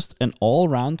it was just an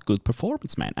all-round good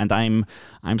performance, man. And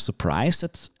I'm surprised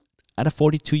at a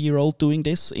 42-year-old doing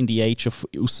this in the age of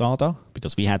USADA,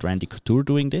 because we had Randy Couture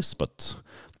doing this, but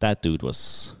that dude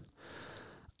was,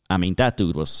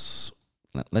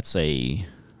 let's say,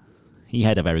 he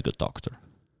had a very good doctor.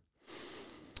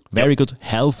 Very good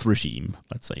health regime,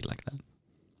 let's say it like that.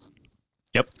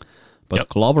 Yep. But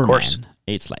Glover, man,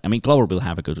 it's like, Glover will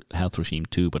have a good health regime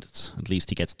too, but at least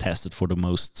he gets tested for the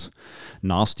most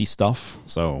nasty stuff.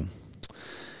 So,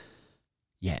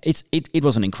 Yeah, it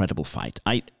was an incredible fight.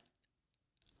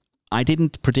 I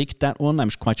didn't predict that one. I'm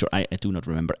quite sure. I do not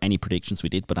remember any predictions we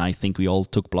did, but I think we all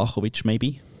took Blachowicz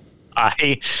maybe.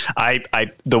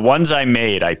 The ones I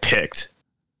made, I picked.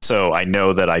 So I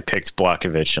know that I picked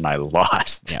Blachowicz and I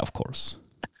lost. Yeah, of course.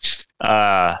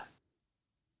 The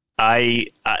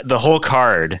whole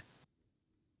card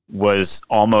was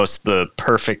almost the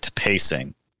perfect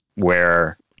pacing,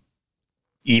 where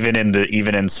even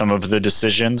in some of the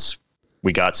decisions,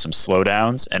 we got some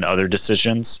slowdowns, and other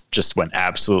decisions just went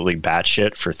absolutely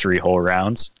batshit for 3 whole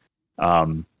rounds.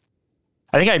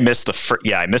 I think I missed the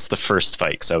first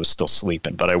fight because I was still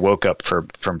sleeping, but I woke up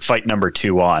from fight number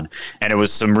 2 on, and it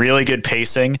was some really good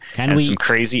pacing some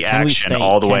crazy action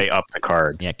all the way up the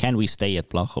card. Yeah, can we stay at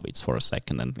Blachowicz for a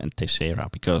second and Teixeira?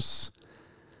 Because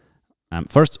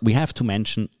first we have to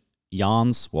mention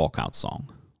Jan's walkout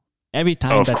song. Every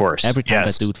time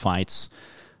that dude fights,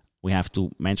 we have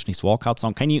to mention his walkout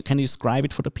song. Can you describe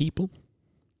it for the people?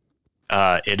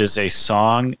 It is a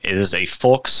song. It is a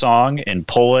folk song in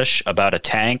Polish about a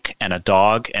tank and a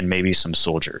dog and maybe some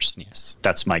soldiers. Yes,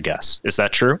 that's my guess. Is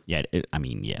that true? Yeah,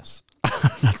 yes.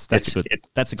 that's a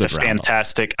good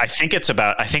fantastic. I think it's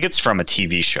from a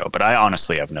TV show, but I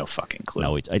honestly have no fucking clue.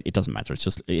 No, it doesn't matter. It's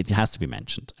just it has to be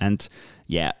mentioned. And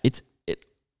yeah,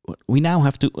 we now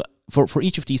have to for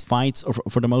each of these fights, or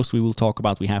for the most we will talk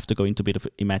about, we have to go into a bit of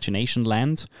imagination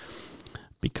land.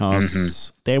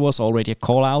 Because there was already a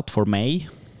call out for May.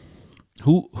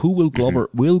 Who will Glover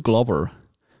will Glover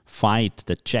fight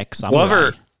the Czech samurai?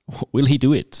 Glover, will he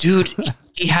do it, dude?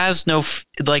 He has no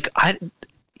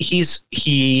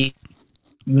he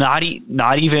not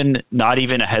even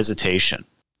a hesitation.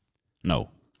 No,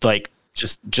 like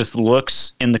just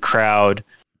looks in the crowd,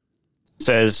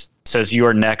 says you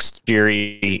are next,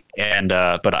 Fury, and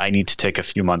but I need to take a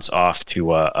few months off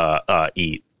to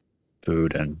eat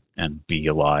food and be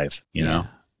alive, you know?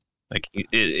 Like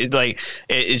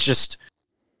it's just,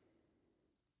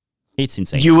 it's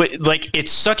insane.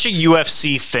 It's such a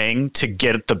UFC thing to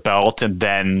get the belt and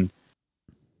then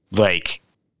be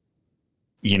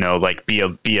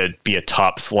a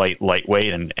top flight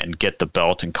lightweight and get the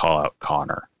belt and call out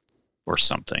Connor or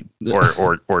something,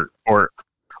 or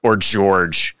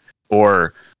George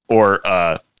or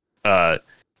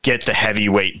get the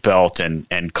heavyweight belt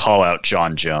and call out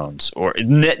John Jones, or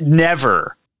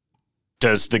never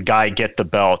does the guy get the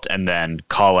belt and then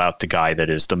call out the guy that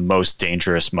is the most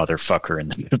dangerous motherfucker in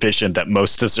the division that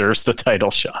most deserves the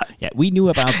title shot. Yeah, we knew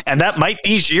about, and that might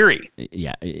be Jiri.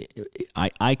 Yeah,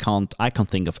 I can't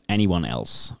think of anyone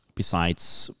else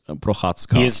besides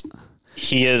Prochazka.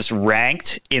 He is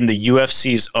ranked in the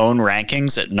UFC's own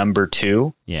rankings at number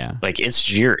 2. Yeah, like it's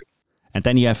Jiri. And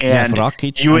then you have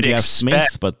Rakic, you have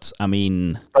Smith, but I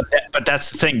mean... But that's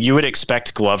the thing. You would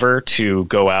expect Glover to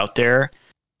go out there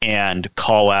and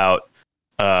call out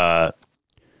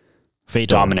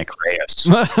Fedor. Dominic Reyes.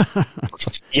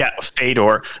 Yeah,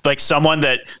 Fedor. Like someone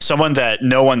that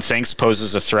no one thinks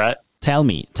poses a threat. Tell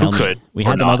me. We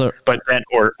had another... But then,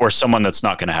 or someone that's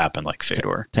not going to happen like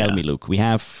Fedor. Tell me, Luke. We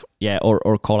have... Yeah,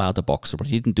 or call out a boxer, but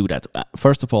he didn't do that.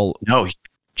 First of all... No,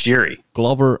 Jiri.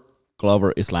 Glover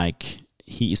is like,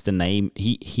 he is the name.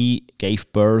 He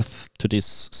gave birth to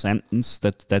this sentence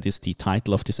that is the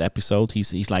title of this episode.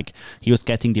 He's like, he was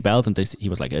getting the belt and he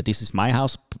was like, this is my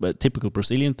house, typical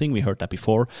Brazilian thing. We heard that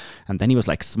before. And then he was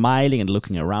like smiling and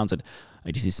looking around, said,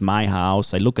 this is my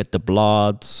house. I look at the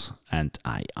blood and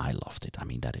I loved it. I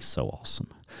mean, that is so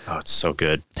awesome. Oh, it's so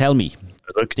good. Tell me,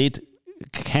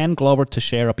 can Glover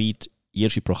Teixeira beat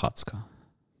Jiří Prochazka?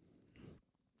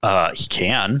 He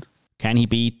can. Can he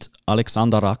beat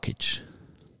Alexander Rakic?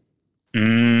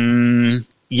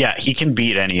 Yeah, he can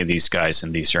beat any of these guys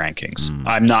in these rankings.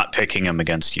 I'm not picking him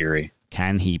against Jiri.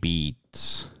 Can he beat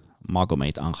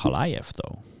Magomed Ankalaev,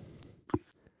 though?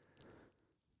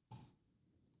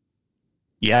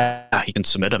 Yeah, he can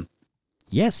submit him.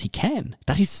 Yes, he can.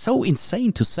 That is so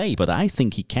insane to say, but I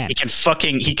think he can. He can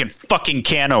fucking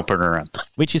can opener him.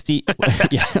 Which is the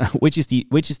which is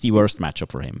the worst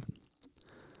matchup for him?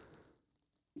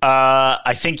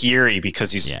 I think Jiri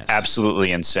because he's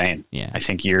absolutely insane. Yeah, I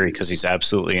think Jiri because he's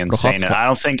absolutely insane, and I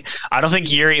don't think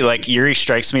Jiri, like, Jiri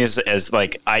strikes me as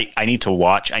like I need to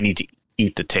watch. I need to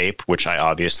eat the tape, which I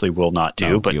obviously will not do.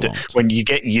 No, but when you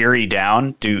get Jiri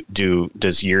down, does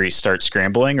Jiri start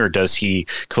scrambling, or does he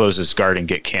close his guard and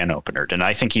get can openered? And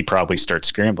I think he probably starts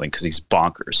scrambling because he's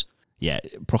bonkers. Yeah,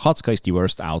 Prochazka is the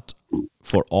worst out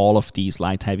for all of these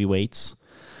light heavyweights.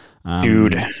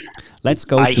 Dude, let's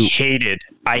go. I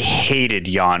hated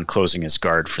Jan closing his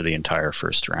guard for the entire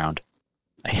first round.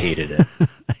 I hated it.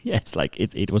 Yeah, it's like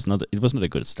it was not a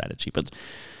good strategy. But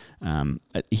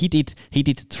He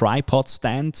did tripod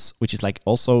stands, which is like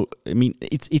also, I mean,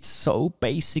 it's so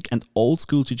basic and old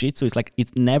school jiu-jitsu. It's like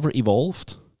it's never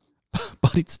evolved,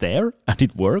 but it's there and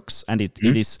it works and it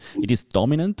is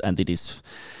dominant and it is.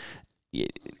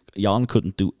 Jan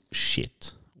couldn't do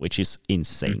shit, which is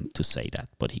insane to say that,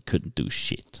 but he couldn't do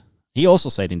shit. He also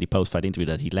said in the post-fight interview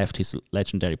that he left his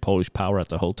legendary Polish power at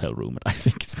the hotel room, and I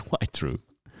think it's quite true.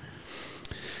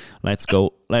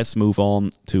 Let's move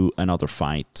on to another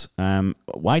fight.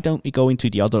 Why don't we go into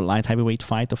the other light heavyweight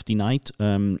fight of the night?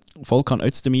 Volkan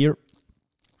Özdemir,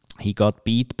 he got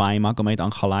beat by Magomed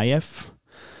Ankalaev.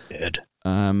 Good.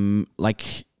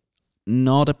 Like,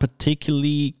 not a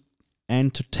particularly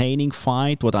entertaining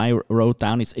fight. What I wrote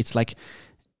down is it's like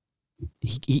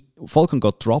Volkan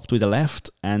got dropped with a left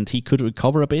and he could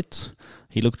recover a bit.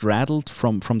 He looked rattled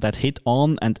from that hit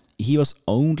on, and he was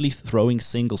only throwing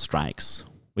single strikes,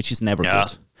 which is never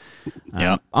good.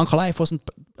 Ankalaev wasn't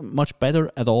much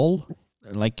better at all.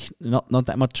 Like not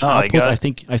that much output. I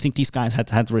think these guys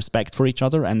had respect for each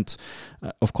other, and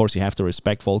of course you have to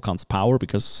respect Volkan's power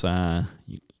because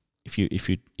if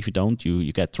you don't,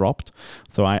 you get dropped.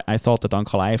 So I thought that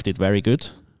Ankalaev did very good.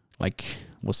 Like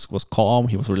was calm,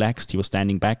 he was relaxed, he was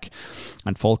standing back,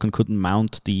 and Volkan couldn't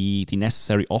mount the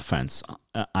necessary offense.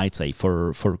 I'd say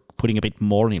for putting a bit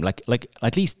more in him, like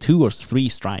at least 2 or 3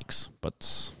 strikes,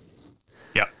 but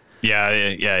yeah.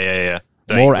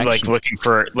 More action. Like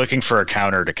looking for a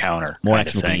counter to counter. More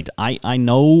action would be needed. I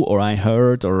know, or I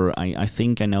heard, or I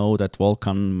think I know that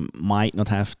Volkan might not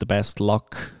have the best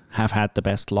luck. Have had the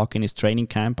best luck in his training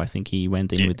camp. I think he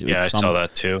went in with I saw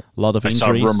that too. A lot of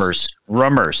injuries. I saw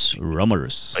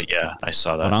rumors. But yeah, I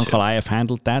saw that. But too. Ankalaev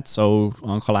handled that, so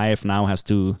Ankalaev now has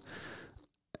to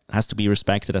be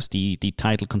respected as the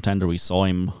title contender. We saw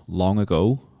him long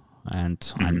ago,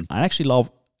 and I actually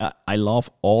love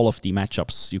all of the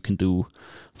matchups you can do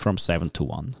from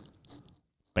 7-1.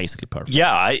 Basically perfect.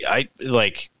 Yeah, I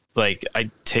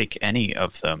I'd take any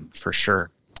of them for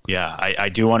sure. Yeah, I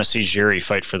do want to see Jiri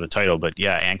fight for the title, but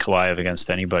yeah, Ankalaev against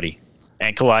anybody.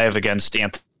 Ankalaev against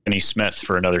Anthony Smith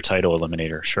for another title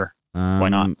eliminator, sure. Why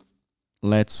not?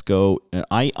 Let's go.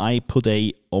 I put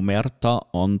a Omerta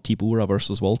on Tybura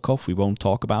versus Volkov. We won't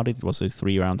talk about it. It was a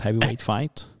 3-round heavyweight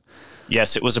fight.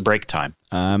 Yes, it was a break time.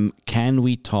 Can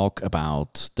we talk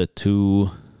about the two?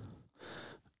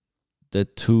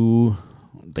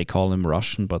 They call him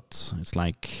Russian, but it's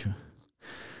like.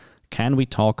 Can we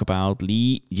talk about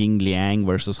Li Jingliang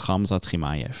versus Khamzat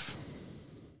Chimaev?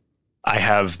 I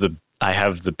have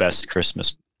the best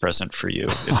Christmas present for you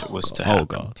if it was to happen. Oh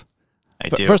God! I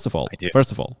do. First of all,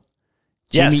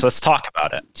 yes, let's talk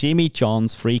about it. Jimmy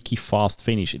John's freaky fast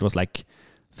finish. It was like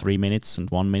 3 minutes and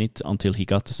 1 minute until he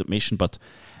got the submission. But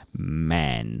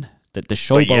man, the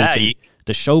showboating,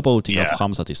 of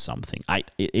Khamzat is something.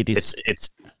 It is. It's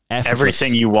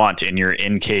everything you want in your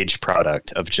in-cage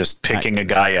product of just picking a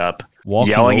guy up,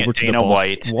 yelling at Dana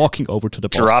White, walking over to the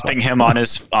boss, dropping him on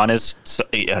his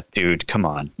dude, come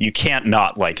on. You can't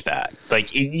not like that.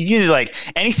 Like you like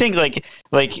anything like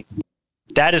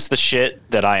that is the shit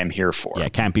that I am here for. Yeah,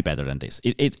 it can't be better than this.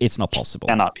 It's not possible.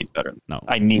 It cannot be better. No.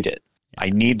 I need it. Yeah.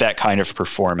 I need that kind of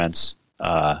performance.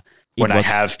 When I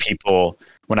have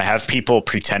people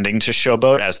pretending to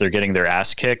showboat as they're getting their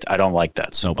ass kicked, I don't like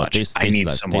that so much. I need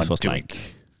someone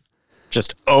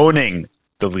just owning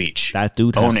the leech. That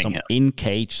dude has some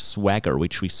in-cage swagger,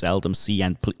 which we seldom see,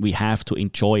 and we have to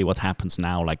enjoy what happens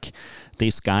now. Like,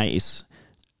 this guy is...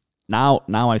 Now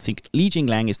I think Li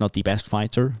Jingliang is not the best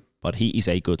fighter, but he is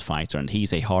a good fighter, and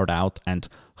he's a hard out, and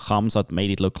Khamzat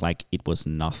made it look like it was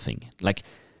nothing. Like,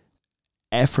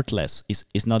 effortless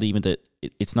is not even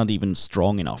it's not even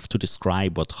strong enough to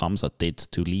describe what Khamzat did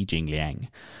to Li Jingliang.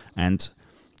 And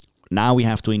now we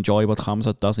have to enjoy what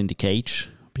Khamzat does in the cage,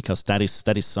 because that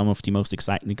is some of the most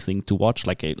exciting thing to watch.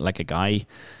 Like a guy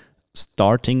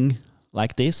starting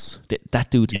like this.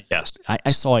 That dude. Yes.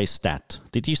 I saw a stat.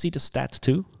 Did you see the stat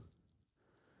too?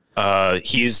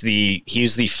 He's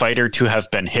the fighter to have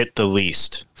been hit the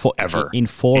least ever in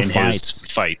 4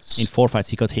 fights. In 4 fights,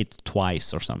 he got hit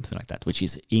twice or something like that, which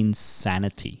is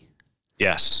insanity.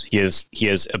 Yes, he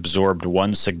has absorbed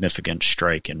 1 significant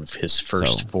strike in his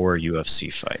first 4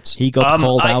 UFC fights. He got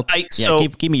called out.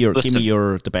 Give me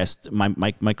the best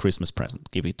my Christmas present.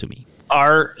 Give it to me.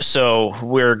 So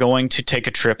we're going to take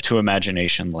a trip to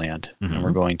Imagination Land, and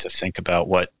we're going to think about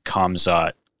what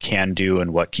Khamzat can do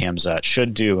and what Khamzat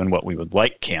should do and what we would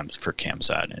like for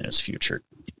Khamzat in his future.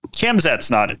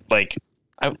 Khamzat's not like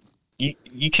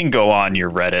you can go on your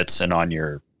Reddits and on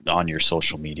your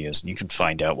social medias and you can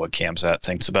find out what Khamzat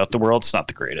thinks about the world. It's not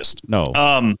the greatest. No.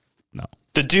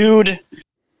 The dude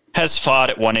has fought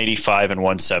at 185 and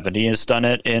 170. Has done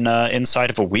it in inside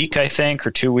of a week, I think,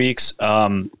 or 2 weeks.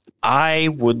 I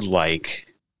would like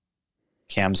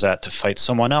Khamzat to fight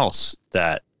someone else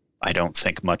that I don't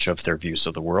think much of their views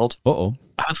of the world. Uh-oh.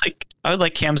 I would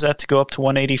like Khamzat to go up to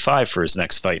 185 for his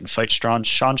next fight and fight Sean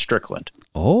Strickland.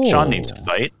 Oh. Sean needs a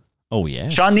fight. Oh,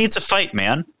 yes. Sean needs a fight,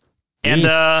 man. And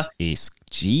this is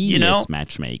genius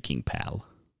matchmaking, pal.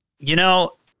 You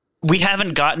know, we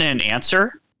haven't gotten an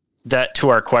answer to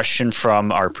our question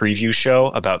from our preview show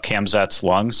about Khamzat's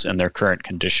lungs and their current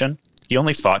condition. He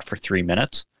only fought for 3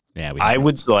 minutes. Yeah, I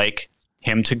would like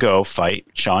him to go fight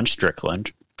Sean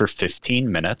Strickland for 15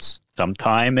 minutes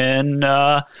sometime in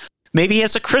maybe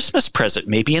as a Christmas present,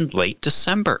 maybe in late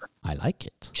December. I like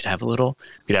it. Could have a little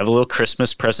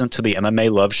Christmas present to the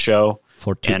MMA Love Show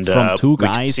from two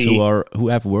guys who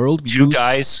have world views. Two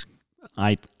guys.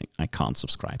 I can't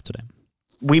subscribe to them.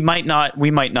 We might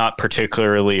not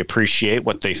particularly appreciate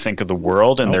what they think of the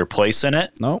world and their place in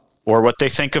it. No. Or what they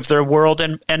think of their world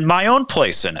and my own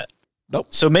place in it. Nope.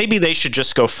 So maybe they should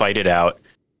just go fight it out,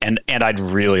 and I'd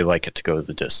really like it to go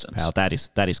the distance. Well, that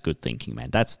is good thinking,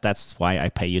 man. That's why I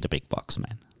pay you the big bucks,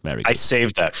 man. Very good. I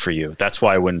saved that for you. That's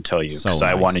why I wouldn't tell you, because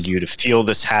I wanted you to feel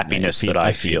this happiness that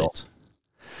I feel.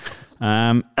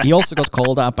 He also got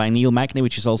called out by Neil Magny,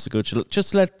 which is also good.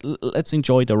 Just let's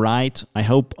enjoy the ride. I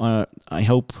hope all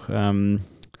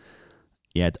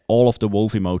of the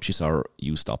wolf emojis are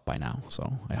used up by now.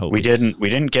 So I hope we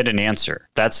didn't get an answer.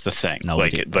 That's the thing. No,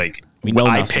 we know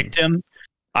I picked him.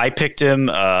 I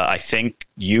think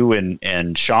you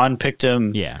and Sean picked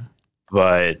him. Yeah.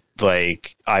 But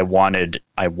I wanted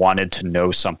to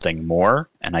know something more,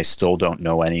 and I still don't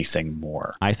know anything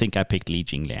more. I think I picked Li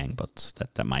Jingliang, but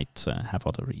that might have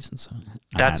other reasons.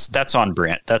 That's on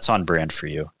brand. That's on brand for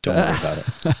you. Don't worry about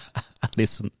it.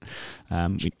 Listen,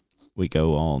 we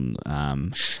go on.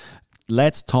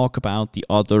 Let's talk about the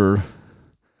other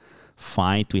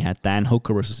fight. We had Dan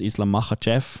Hooker versus Islam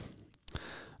Makhachev.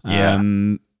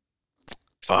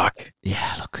 Fuck.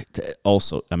 Yeah. Look.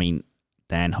 Also, I mean,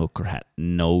 Dan Hooker had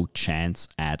no chance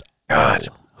at God.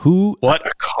 all. What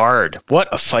a card. What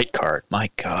a fight card. My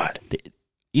God.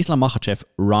 Islam Makhachev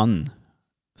run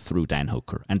through Dan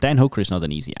Hooker. And Dan Hooker is not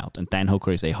an easy out. And Dan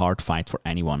Hooker is a hard fight for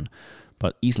anyone.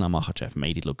 But Islam Makhachev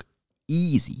made it look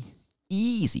easy.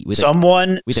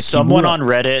 Someone on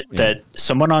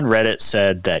Reddit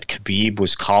said that Khabib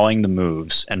was calling the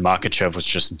moves and Makhachev was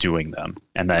just doing them.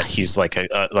 And that he's like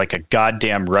a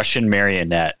goddamn Russian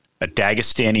marionette. A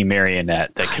Dagestani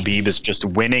marionette that Khabib is just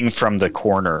winning from the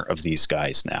corner of these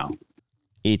guys now.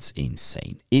 It's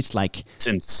insane. It's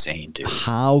insane, dude.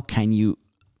 How can you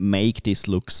make this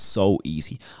look so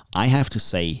easy? I have to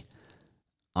say,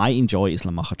 I enjoy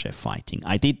Islam Makhachev fighting.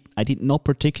 I did not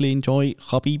particularly enjoy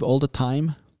Khabib all the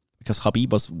time because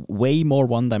Khabib was way more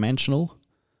one-dimensional.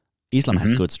 Islam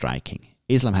has good striking.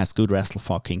 Islam has good wrestle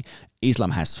fucking.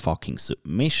 Islam has fucking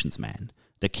submissions, man.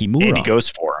 The Kimura. And he goes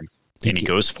for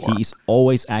him. He's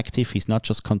always active. He's not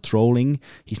just controlling.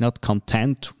 He's not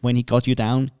content when he got you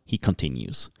down. He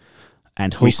continues.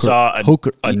 And Hooker, we saw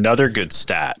another good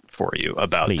stat for you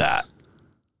about that.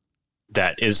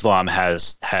 That Islam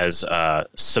has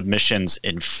submissions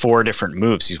in 4 different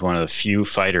moves. He's one of the few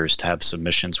fighters to have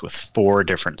submissions with 4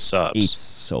 different subs. It's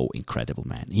so incredible,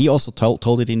 man. He also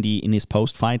told it in his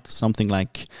post fight something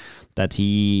like that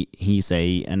he's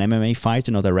an MMA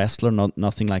fighter, not a wrestler,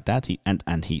 nothing like that.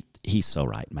 He's so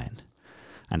right, man.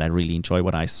 And I really enjoy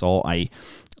what I saw. I'm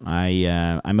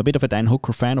a bit of a Dan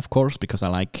Hooker fan, of course, because I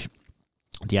like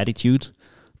the attitude.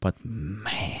 But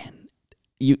man,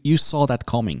 you saw that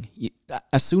coming.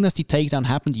 As soon as the takedown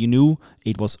happened, you knew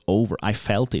it was over. I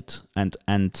felt it, and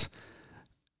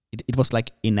it was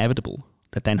like inevitable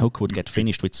that Dan Hooker would get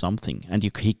finished with something, and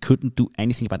he couldn't do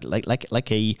anything about it.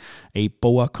 Like a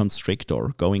boa constrictor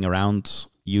going around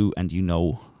you, and you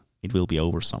know it will be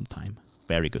over sometime.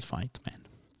 Very good fight, man.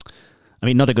 I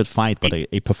mean, not a good fight, but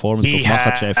a performance of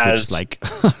Makhachev, which is like...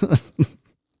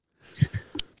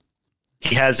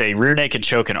 He has a rear naked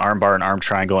choke, an armbar, an arm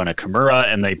triangle, and a Kimura,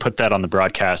 and they put that on the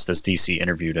broadcast as DC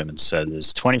interviewed him and said,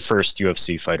 "This 21st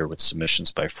UFC fighter with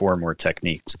submissions by 4 more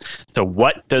techniques." So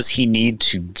what does he need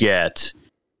to get?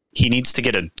 He needs to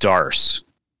get a Darce.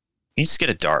 He needs to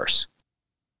get a Darce.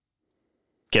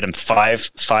 Get him five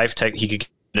tech. He could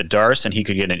get a Darce, and he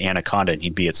could get an Anaconda, and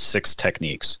he'd be at 6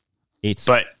 techniques.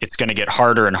 But it's going to get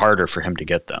harder and harder for him to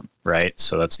get them, right?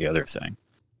 So that's the other thing.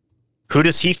 Who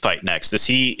does he fight next? Is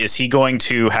he going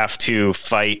to have to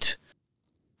fight?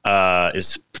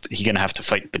 Is he going to have to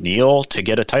fight Beneil to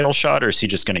get a title shot, or is he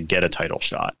just going to get a title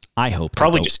shot? I hope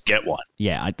probably just get one.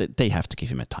 Yeah, they have to give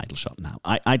him a title shot now.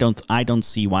 I don't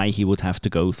see why he would have to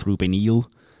go through Beneil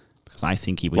because I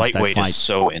think he wins that Lightweight fight. is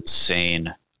so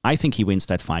insane. I think he wins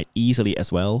that fight easily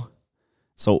as well.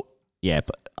 So yeah,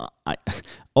 but I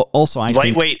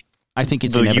Lightweight. I think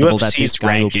it's the inevitable that UFC's this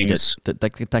guy rankings, will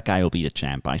be that guy will be the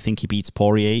champ. I think he beats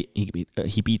Poirier.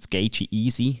 He beats Gaethje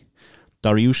easy.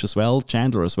 Dariush as well.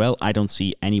 Chandler as well. I don't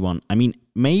see anyone. I mean,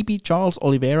 maybe Charles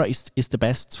Oliveira is the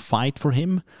best fight for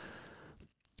him.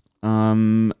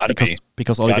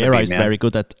 Because Oliveira is very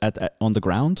good at on the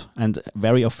ground and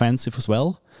very offensive as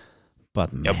well.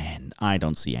 But man, I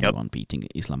don't see anyone beating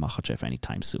Islam Makhachev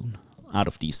anytime soon. Out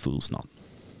of these fools, not.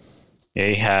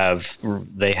 They have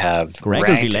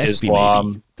Gregor ranked Gillespie,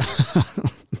 Islam.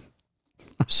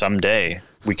 Someday,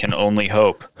 we can only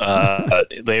hope.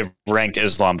 They've ranked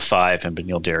Islam 5 and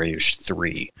Beneil Dariush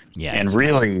 3. Yeah, and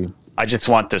really, I just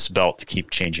want this belt to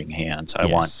keep changing hands. I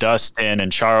want Yes. Dustin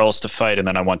and Charles to fight, and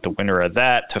then I want the winner of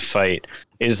that to fight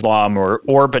Islam or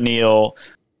Beneil,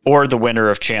 or the winner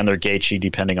of Chandler Gaethje,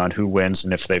 depending on who wins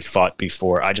and if they've fought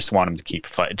before. I just want them to keep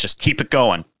fight. Just keep it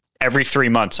going. Every 3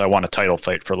 months, I want a title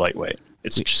fight for lightweight.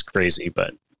 It's just crazy,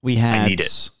 but We had I need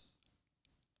it.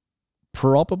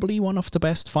 probably one of the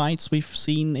best fights we've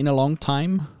seen in a long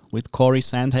time with Corey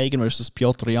Sandhagen versus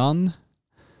Piotr Jan.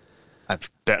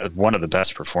 One of the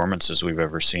best performances we've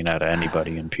ever seen out of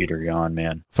anybody in Peter Yan,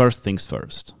 man. First things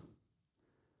first.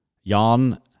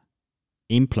 Jan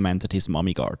implemented his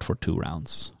mummy guard for 2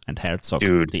 rounds, and Herzog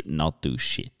did not do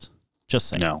shit. Just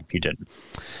saying. No, he didn't.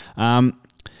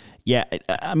 Yeah,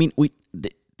 I mean,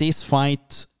 this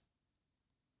fight,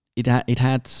 it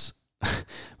had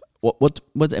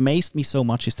what amazed me so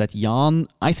much is that Jan,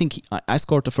 I think I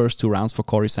scored the first 2 rounds for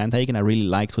Corey Sandhagen. I really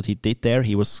liked what he did there.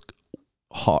 He was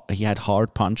hard, he had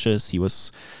hard punches. He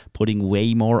was putting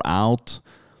way more out.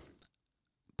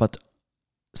 But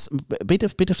a bit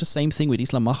of the same thing with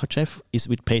Islam Makhachev is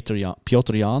with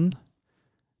Piotr Jan.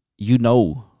 You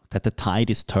know that the tide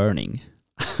is turning.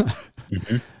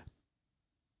 Mm-hmm.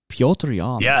 Piotr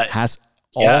Jan has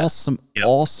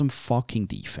awesome fucking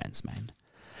defense, man.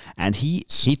 And he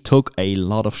took a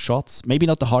lot of shots. Maybe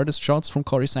not the hardest shots from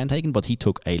Corey Sandhagen, but he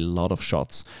took a lot of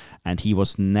shots. And he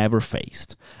was never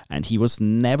faced. And he was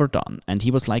never done. And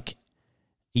he was like,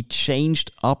 he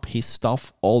changed up his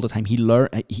stuff all the time.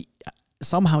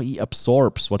 Somehow he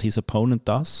absorbs what his opponent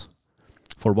does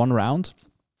for 1 round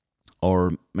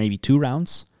or maybe 2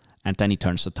 rounds, and then he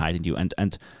turns the tide into you.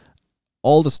 And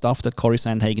all the stuff that Corey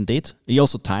Sandhagen did, he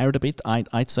also tired a bit,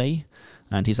 I'd say,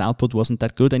 and his output wasn't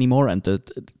that good anymore, and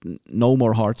no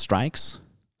more hard strikes.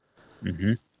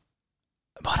 Mm-hmm.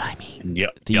 But I mean,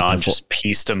 Jan just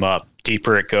pieced him up.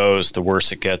 Deeper it goes, the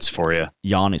worse it gets for you.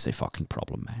 Jan is a fucking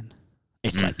problem, man.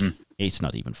 It's like it's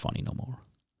not even funny no more.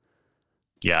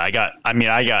 Yeah, I got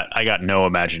no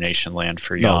imagination land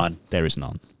for Jan. No, there is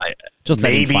none. Just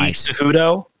maybe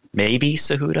Cejudo. Maybe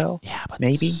Cejudo. Yeah, but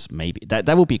maybe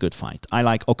that would be a good fight.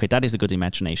 That is a good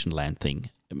imagination land thing.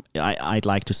 I'd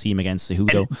like to see him against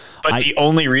Cejudo. But the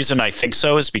only reason I think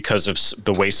so is because of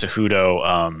the way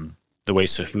Cejudo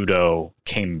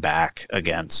came back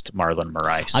against Marlon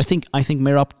Moraes. I think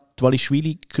Merab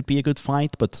Dvalishvili could be a good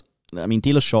fight, but I mean,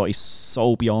 Dillashaw is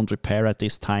so beyond repair at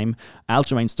this time.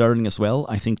 Aljamain Sterling as well.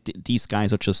 I think these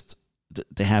guys are just,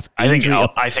 they have injury.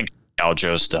 I think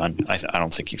Aljo's done. I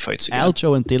don't think he fights again.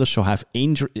 Aljo and Dillashaw have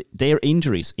their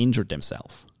injuries injured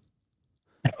themselves.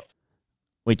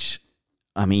 Which,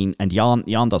 I mean, and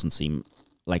Jan doesn't seem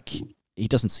like, he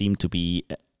doesn't seem to be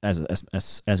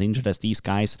as injured as these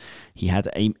guys. He had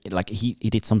he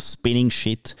did some spinning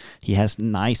shit. He has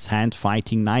nice hand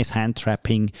fighting, nice hand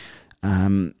trapping.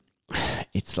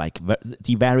 It's like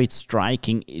the varied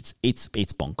striking. It's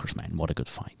bonkers, man. What a good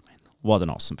fight, man. What an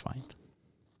awesome fight.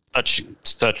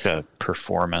 Such a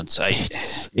performance.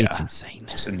 It's insane.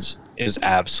 It's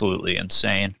absolutely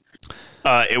insane.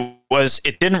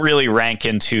 It didn't really rank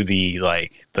into the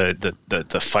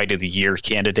fight of the year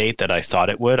candidate that I thought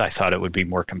it would. I thought it would be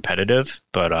more competitive,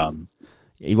 but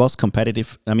it was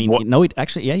competitive. I mean, it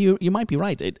actually, you might be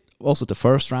right. It also the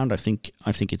first round. I think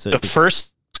it's the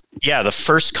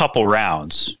first couple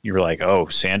rounds, you were like,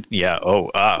 does Jan?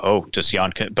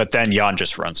 But then Jan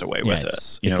just runs away with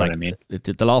it. You know what I mean?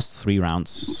 The last 3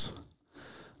 rounds,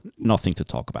 nothing to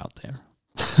talk about there.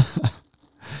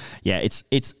 Yeah, it's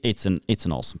an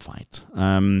awesome fight.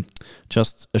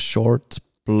 Just a short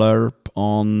blurb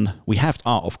on. We have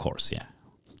of course, yeah.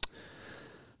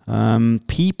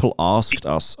 People asked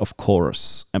us, of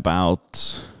course,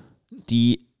 about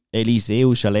the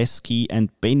Eliseu Zaleski and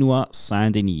Benoit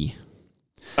Saint-Denis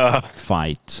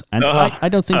fight. And I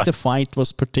don't think the fight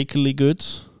was particularly good.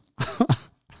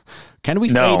 Can we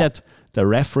say that the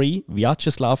referee,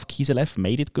 Vyacheslav Kiselev,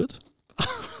 made it good?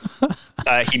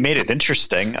 He made it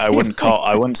interesting. I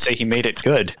wouldn't say he made it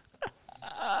good.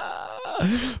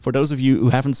 For those of you who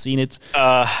haven't seen it,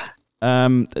 tell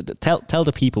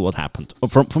the people what happened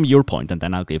from your point, and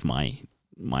then I'll give my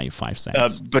 5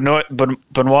 cents.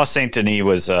 Benoit Saint Denis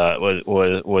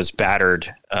was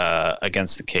battered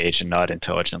against the cage and not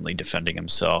intelligently defending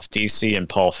himself. DC and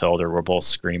Paul Felder were both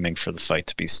screaming for the fight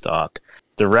to be stopped.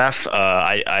 The ref,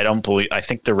 I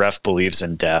think the ref believes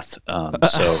in death.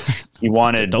 So he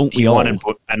wanted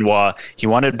Benoit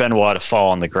to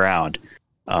fall on the ground.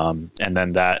 And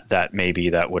then that maybe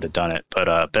that would have done it.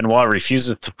 But Benoit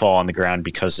refuses to fall on the ground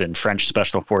because in French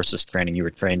Special Forces training, you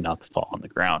were trained not to fall on the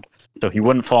ground. So he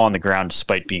wouldn't fall on the ground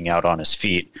despite being out on his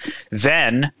feet.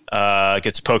 Then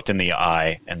gets poked in the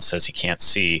eye and says he can't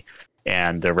see.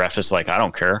 And the ref is like, I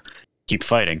don't care. Keep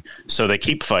fighting. So they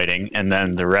keep fighting. And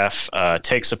then the ref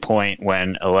takes a point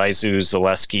when Elizeu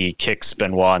Zaleski kicks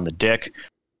Benoit in the dick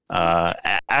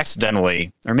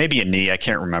accidentally, or maybe a knee. I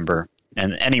can't remember.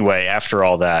 And anyway, after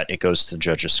all that, it goes to the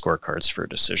judges' scorecards for a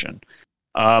decision.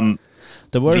 The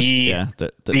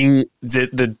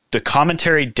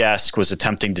commentary desk was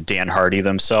attempting to Dan Hardy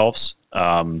themselves,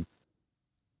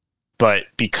 but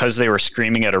because they were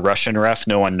screaming at a Russian ref,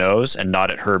 no one knows, and not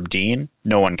at Herb Dean,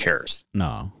 no one cares.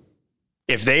 No.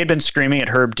 If they had been screaming at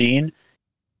Herb Dean,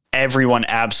 everyone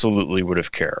absolutely would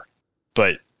have cared.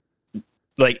 But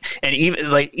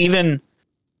even.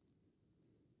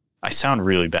 I sound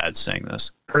really bad saying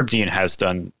this. Herb Dean has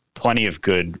done plenty of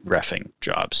good reffing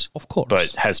jobs. Of course.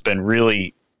 But has been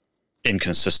really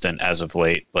inconsistent as of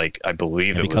late. Like, I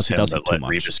believe it was him that let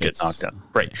Rivas get knocked out.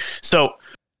 Right. So,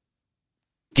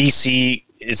 DC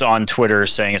is on Twitter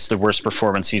saying it's the worst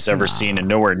performance he's ever seen and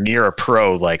nowhere near a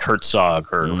pro like Herzog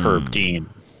or Herb Dean.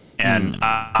 And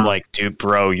I'm like, dude,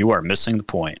 bro, you are missing the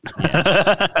point.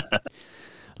 Yes.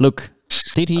 Look...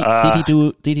 Did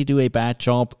he do a bad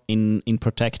job in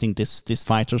protecting this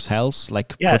fighter's health,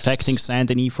 like protecting Saint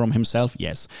Denis from himself?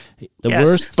 Yes.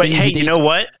 Worst but thing hey, he did, you know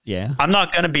what? Yeah. I'm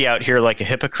not going to be out here like a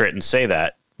hypocrite and say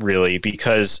that, really,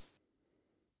 because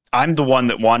I'm the one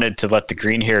that wanted to let the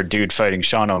green-haired dude fighting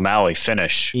Sean O'Malley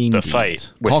finish the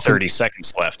fight with 30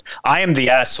 seconds left. I am the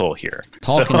asshole here.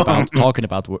 Talking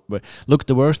about look,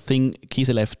 the worst thing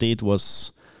Kiselev did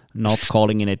was not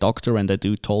calling in a doctor when the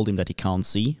dude told him that he can't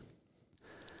see.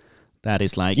 That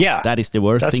is that is the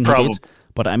worst thing he did.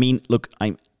 But I mean, look,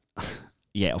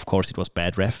 of course it was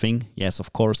bad reffing. Yes,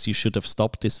 of course you should have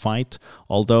stopped this fight.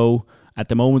 Although at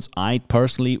the moment I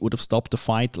personally would have stopped the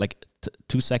fight. Like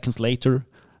 2 seconds later,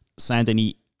 Saint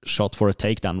Denis shot for a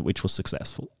takedown, which was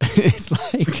successful. It's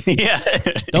like,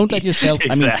 don't let yourself.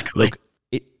 Exactly. I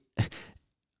mean, look,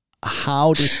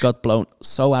 how this got blown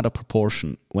so out of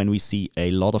proportion when we see a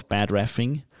lot of bad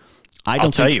reffing. I'll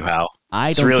tell you how.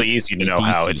 It's really easy to know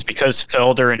how. It's because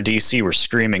Felder and DC were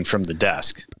screaming from the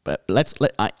desk. But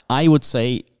I would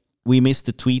say we missed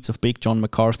the tweets of Big John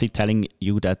McCarthy telling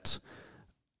you that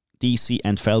DC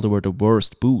and Felder were the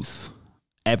worst booth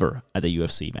ever at a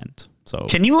UFC event. So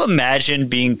can you imagine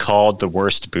being called the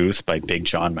worst booth by Big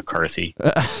John McCarthy,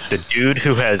 the dude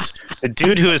who has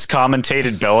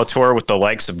commentated Bellator with the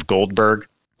likes of Goldberg?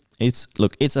 It's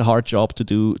a hard job to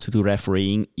do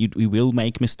refereeing. We will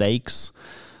make mistakes.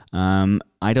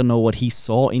 I don't know what he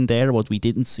saw in there, what we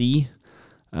didn't see.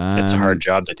 It's a hard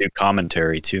job to do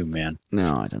commentary too, man.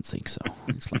 No, I don't think so.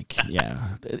 It's like,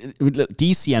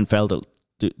 DC and Felder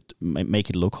make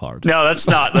it look hard. No, that's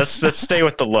not. Let's stay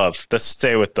with the love. Let's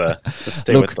stay with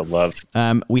the love.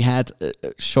 We had a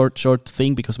short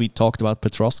thing because we talked about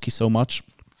Petroski so much.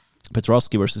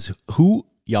 Petroski versus Hu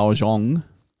Yaozhong.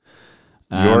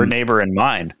 Your neighbor and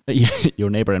mine. Your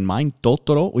neighbor and mine,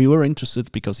 Totoro. We were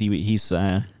interested because he's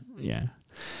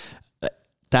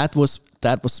that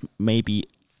was maybe,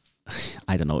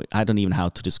 I don't know. I don't even know how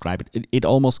to describe it. It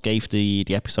almost gave the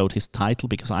episode his title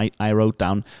because I wrote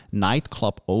down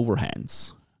nightclub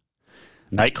overhands.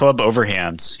 Nightclub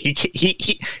overhands.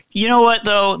 He. You know what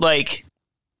though? Like,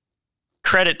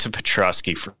 credit to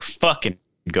Petroski for fucking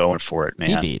going for it,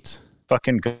 man. He did.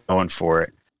 Fucking going for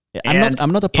it.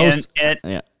 I'm not opposed.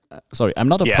 Sorry, I'm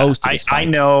not opposed to this fight. I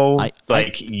know,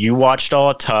 you watched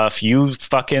All Tough. You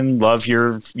fucking love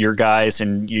your guys,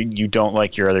 and you don't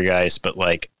like your other guys. But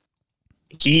like,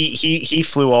 he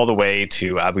flew all the way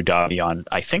to Abu Dhabi on,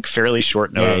 I think, fairly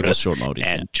short notice. Yeah, it was short notice,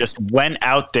 and just went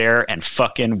out there and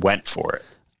fucking went for it.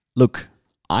 Look,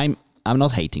 I'm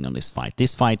not hating on this fight.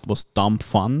 This fight was dumb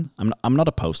fun. I'm not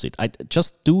opposed to it. I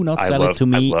just do not sell it to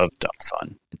me. I love dumb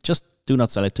fun. Just do not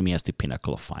sell it to me as the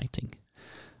pinnacle of fighting.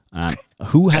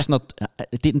 Who has not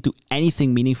didn't do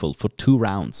anything meaningful for 2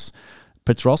 rounds.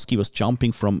 Petrosky was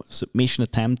jumping from submission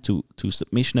attempt to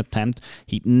submission attempt.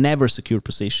 He never secured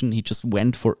position. He just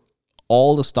went for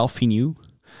all the stuff he knew.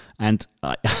 And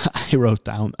I wrote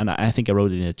down, and I think I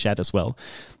wrote it in the chat as well,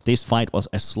 this fight was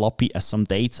as sloppy as some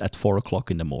dates at 4 o'clock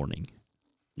in the morning.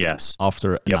 Yes.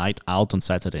 After a night out on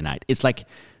Saturday night. It's like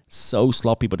so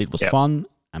sloppy, but it was fun.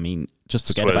 I mean, just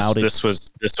forget about it. This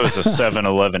was a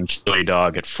 7-Eleven chili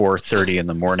dog at 4:30 in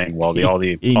the morning while all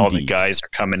the guys are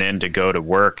coming in to go to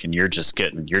work, and you're just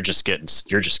getting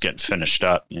finished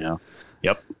up, you know.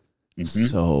 Yep. Mm-hmm.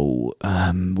 So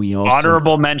we also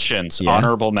honorable mentions.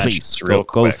 Please, real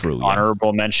quick. Go through.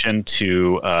 Honorable mention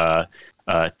to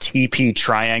TP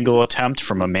triangle attempt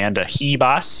from Amanda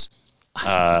Hebas.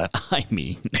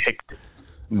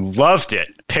 Loved it.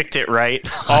 Picked it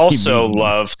right. Also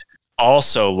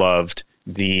loved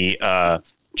the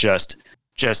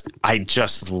I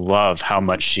just love how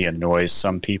much she annoys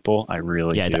some people. I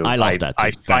really do. I love that.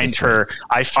 I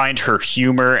find her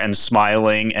humor and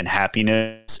smiling and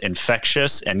happiness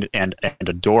infectious and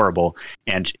adorable,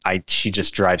 and she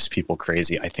just drives people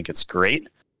crazy. I think it's great.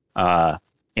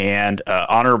 And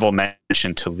honorable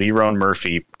mention to Lerone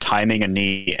Murphy timing a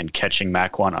knee and catching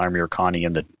Makwan Amirkhani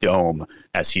in the dome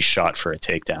as he shot for a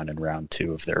takedown in round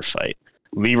 2 of their fight.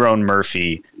 Lerone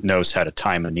Murphy knows how to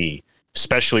time a knee,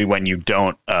 especially when you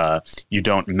don't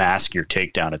mask your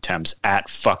takedown attempts at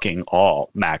fucking all.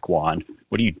 Makwan,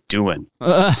 what are you doing?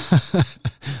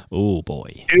 Oh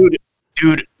boy,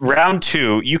 dude! Round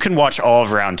 2, you can watch all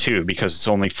of round 2 because it's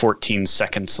only 14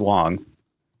 seconds long,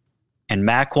 and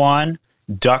Makwan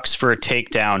ducks for a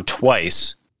takedown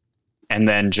twice and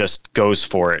then just goes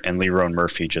for it, and Lerone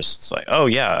Murphy just like, oh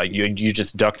yeah, you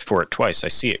just ducked for it twice, I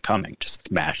see it coming, just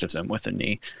smashes him with a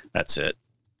knee. That's it.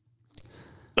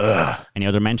 Ugh. Any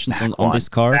other mentions on this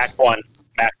card? Makwan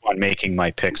making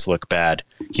my picks look bad.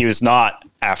 He was not,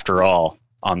 after all,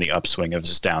 on the upswing of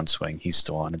his downswing. He's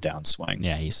still on a downswing.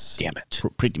 Yeah, he's damn it.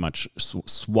 Pretty much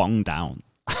swung down.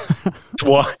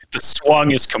 The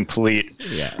swung is complete.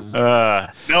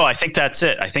 Yeah. No, I think that's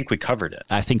it. I think we covered it.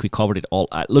 I think we covered it all.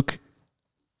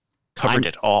 Covered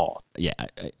it all. Yeah,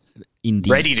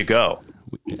 indeed. Ready to go.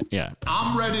 Yeah.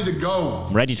 I'm ready to go.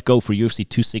 I'm ready to go for UFC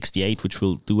 268, which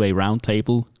will do a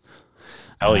roundtable.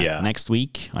 Hell yeah. Next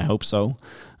week, I hope so.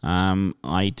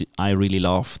 I really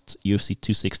loved UFC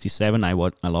 267. I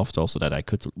loved also that I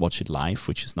could watch it live,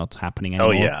 which is not happening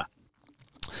anymore. Oh yeah.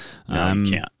 No,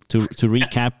 you can't. To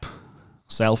recap,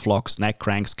 self-locks, neck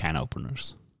cranks, can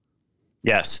openers.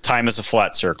 Yes, time is a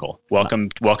flat circle. Welcome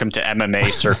to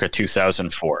MMA circa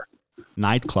 2004.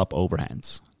 Nightclub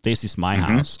overhands. This is my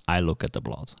house. I look at the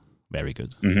blood. Very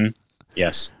good. Mm-hmm.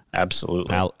 Yes, absolutely.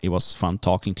 Pal, it was fun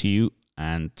talking to you,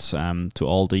 and to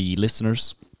all the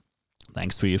listeners,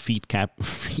 thanks for your feed cap.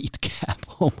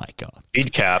 Oh my God.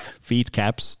 Feed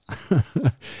caps.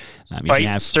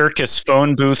 Fight Circus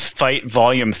Phone Booth Fight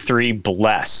Volume 3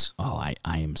 Bless. Oh, I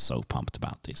am so pumped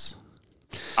about this.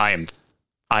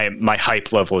 My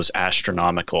hype level is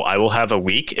astronomical. I will have a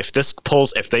week if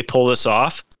they pull this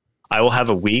off. I will have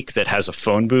a week that has a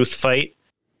phone booth fight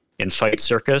in Fight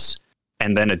Circus,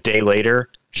 and then a day later,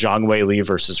 Zhang Weili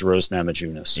versus Rose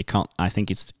Namajunas. It can't. I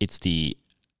think it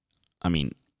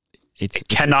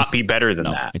cannot be better than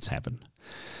that. It's heaven.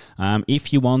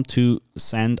 If you want to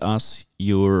send us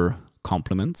your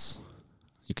compliments,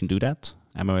 you can do that.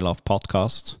 MMA Love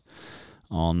Podcast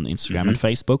on Instagram and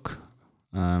Facebook.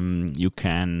 You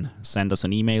can send us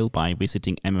an email by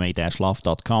visiting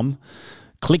mma-love.com.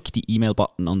 Click the email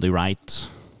button on the right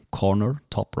corner,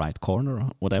 top right corner,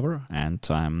 or whatever. And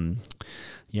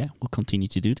we'll continue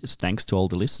to do this. Thanks to all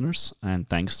the listeners, and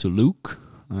thanks to Luke.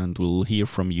 And we'll hear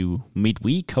from you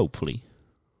midweek, hopefully.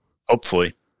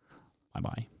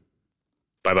 Bye-bye.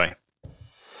 Bye-bye.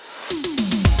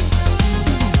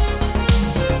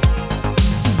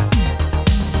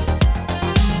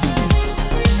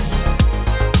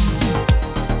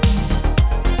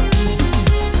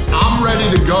 I'm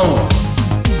ready to go.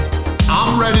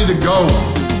 I'm ready to go.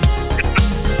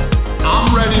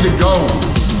 I'm ready to go.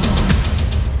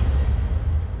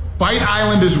 Fight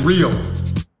Island is real.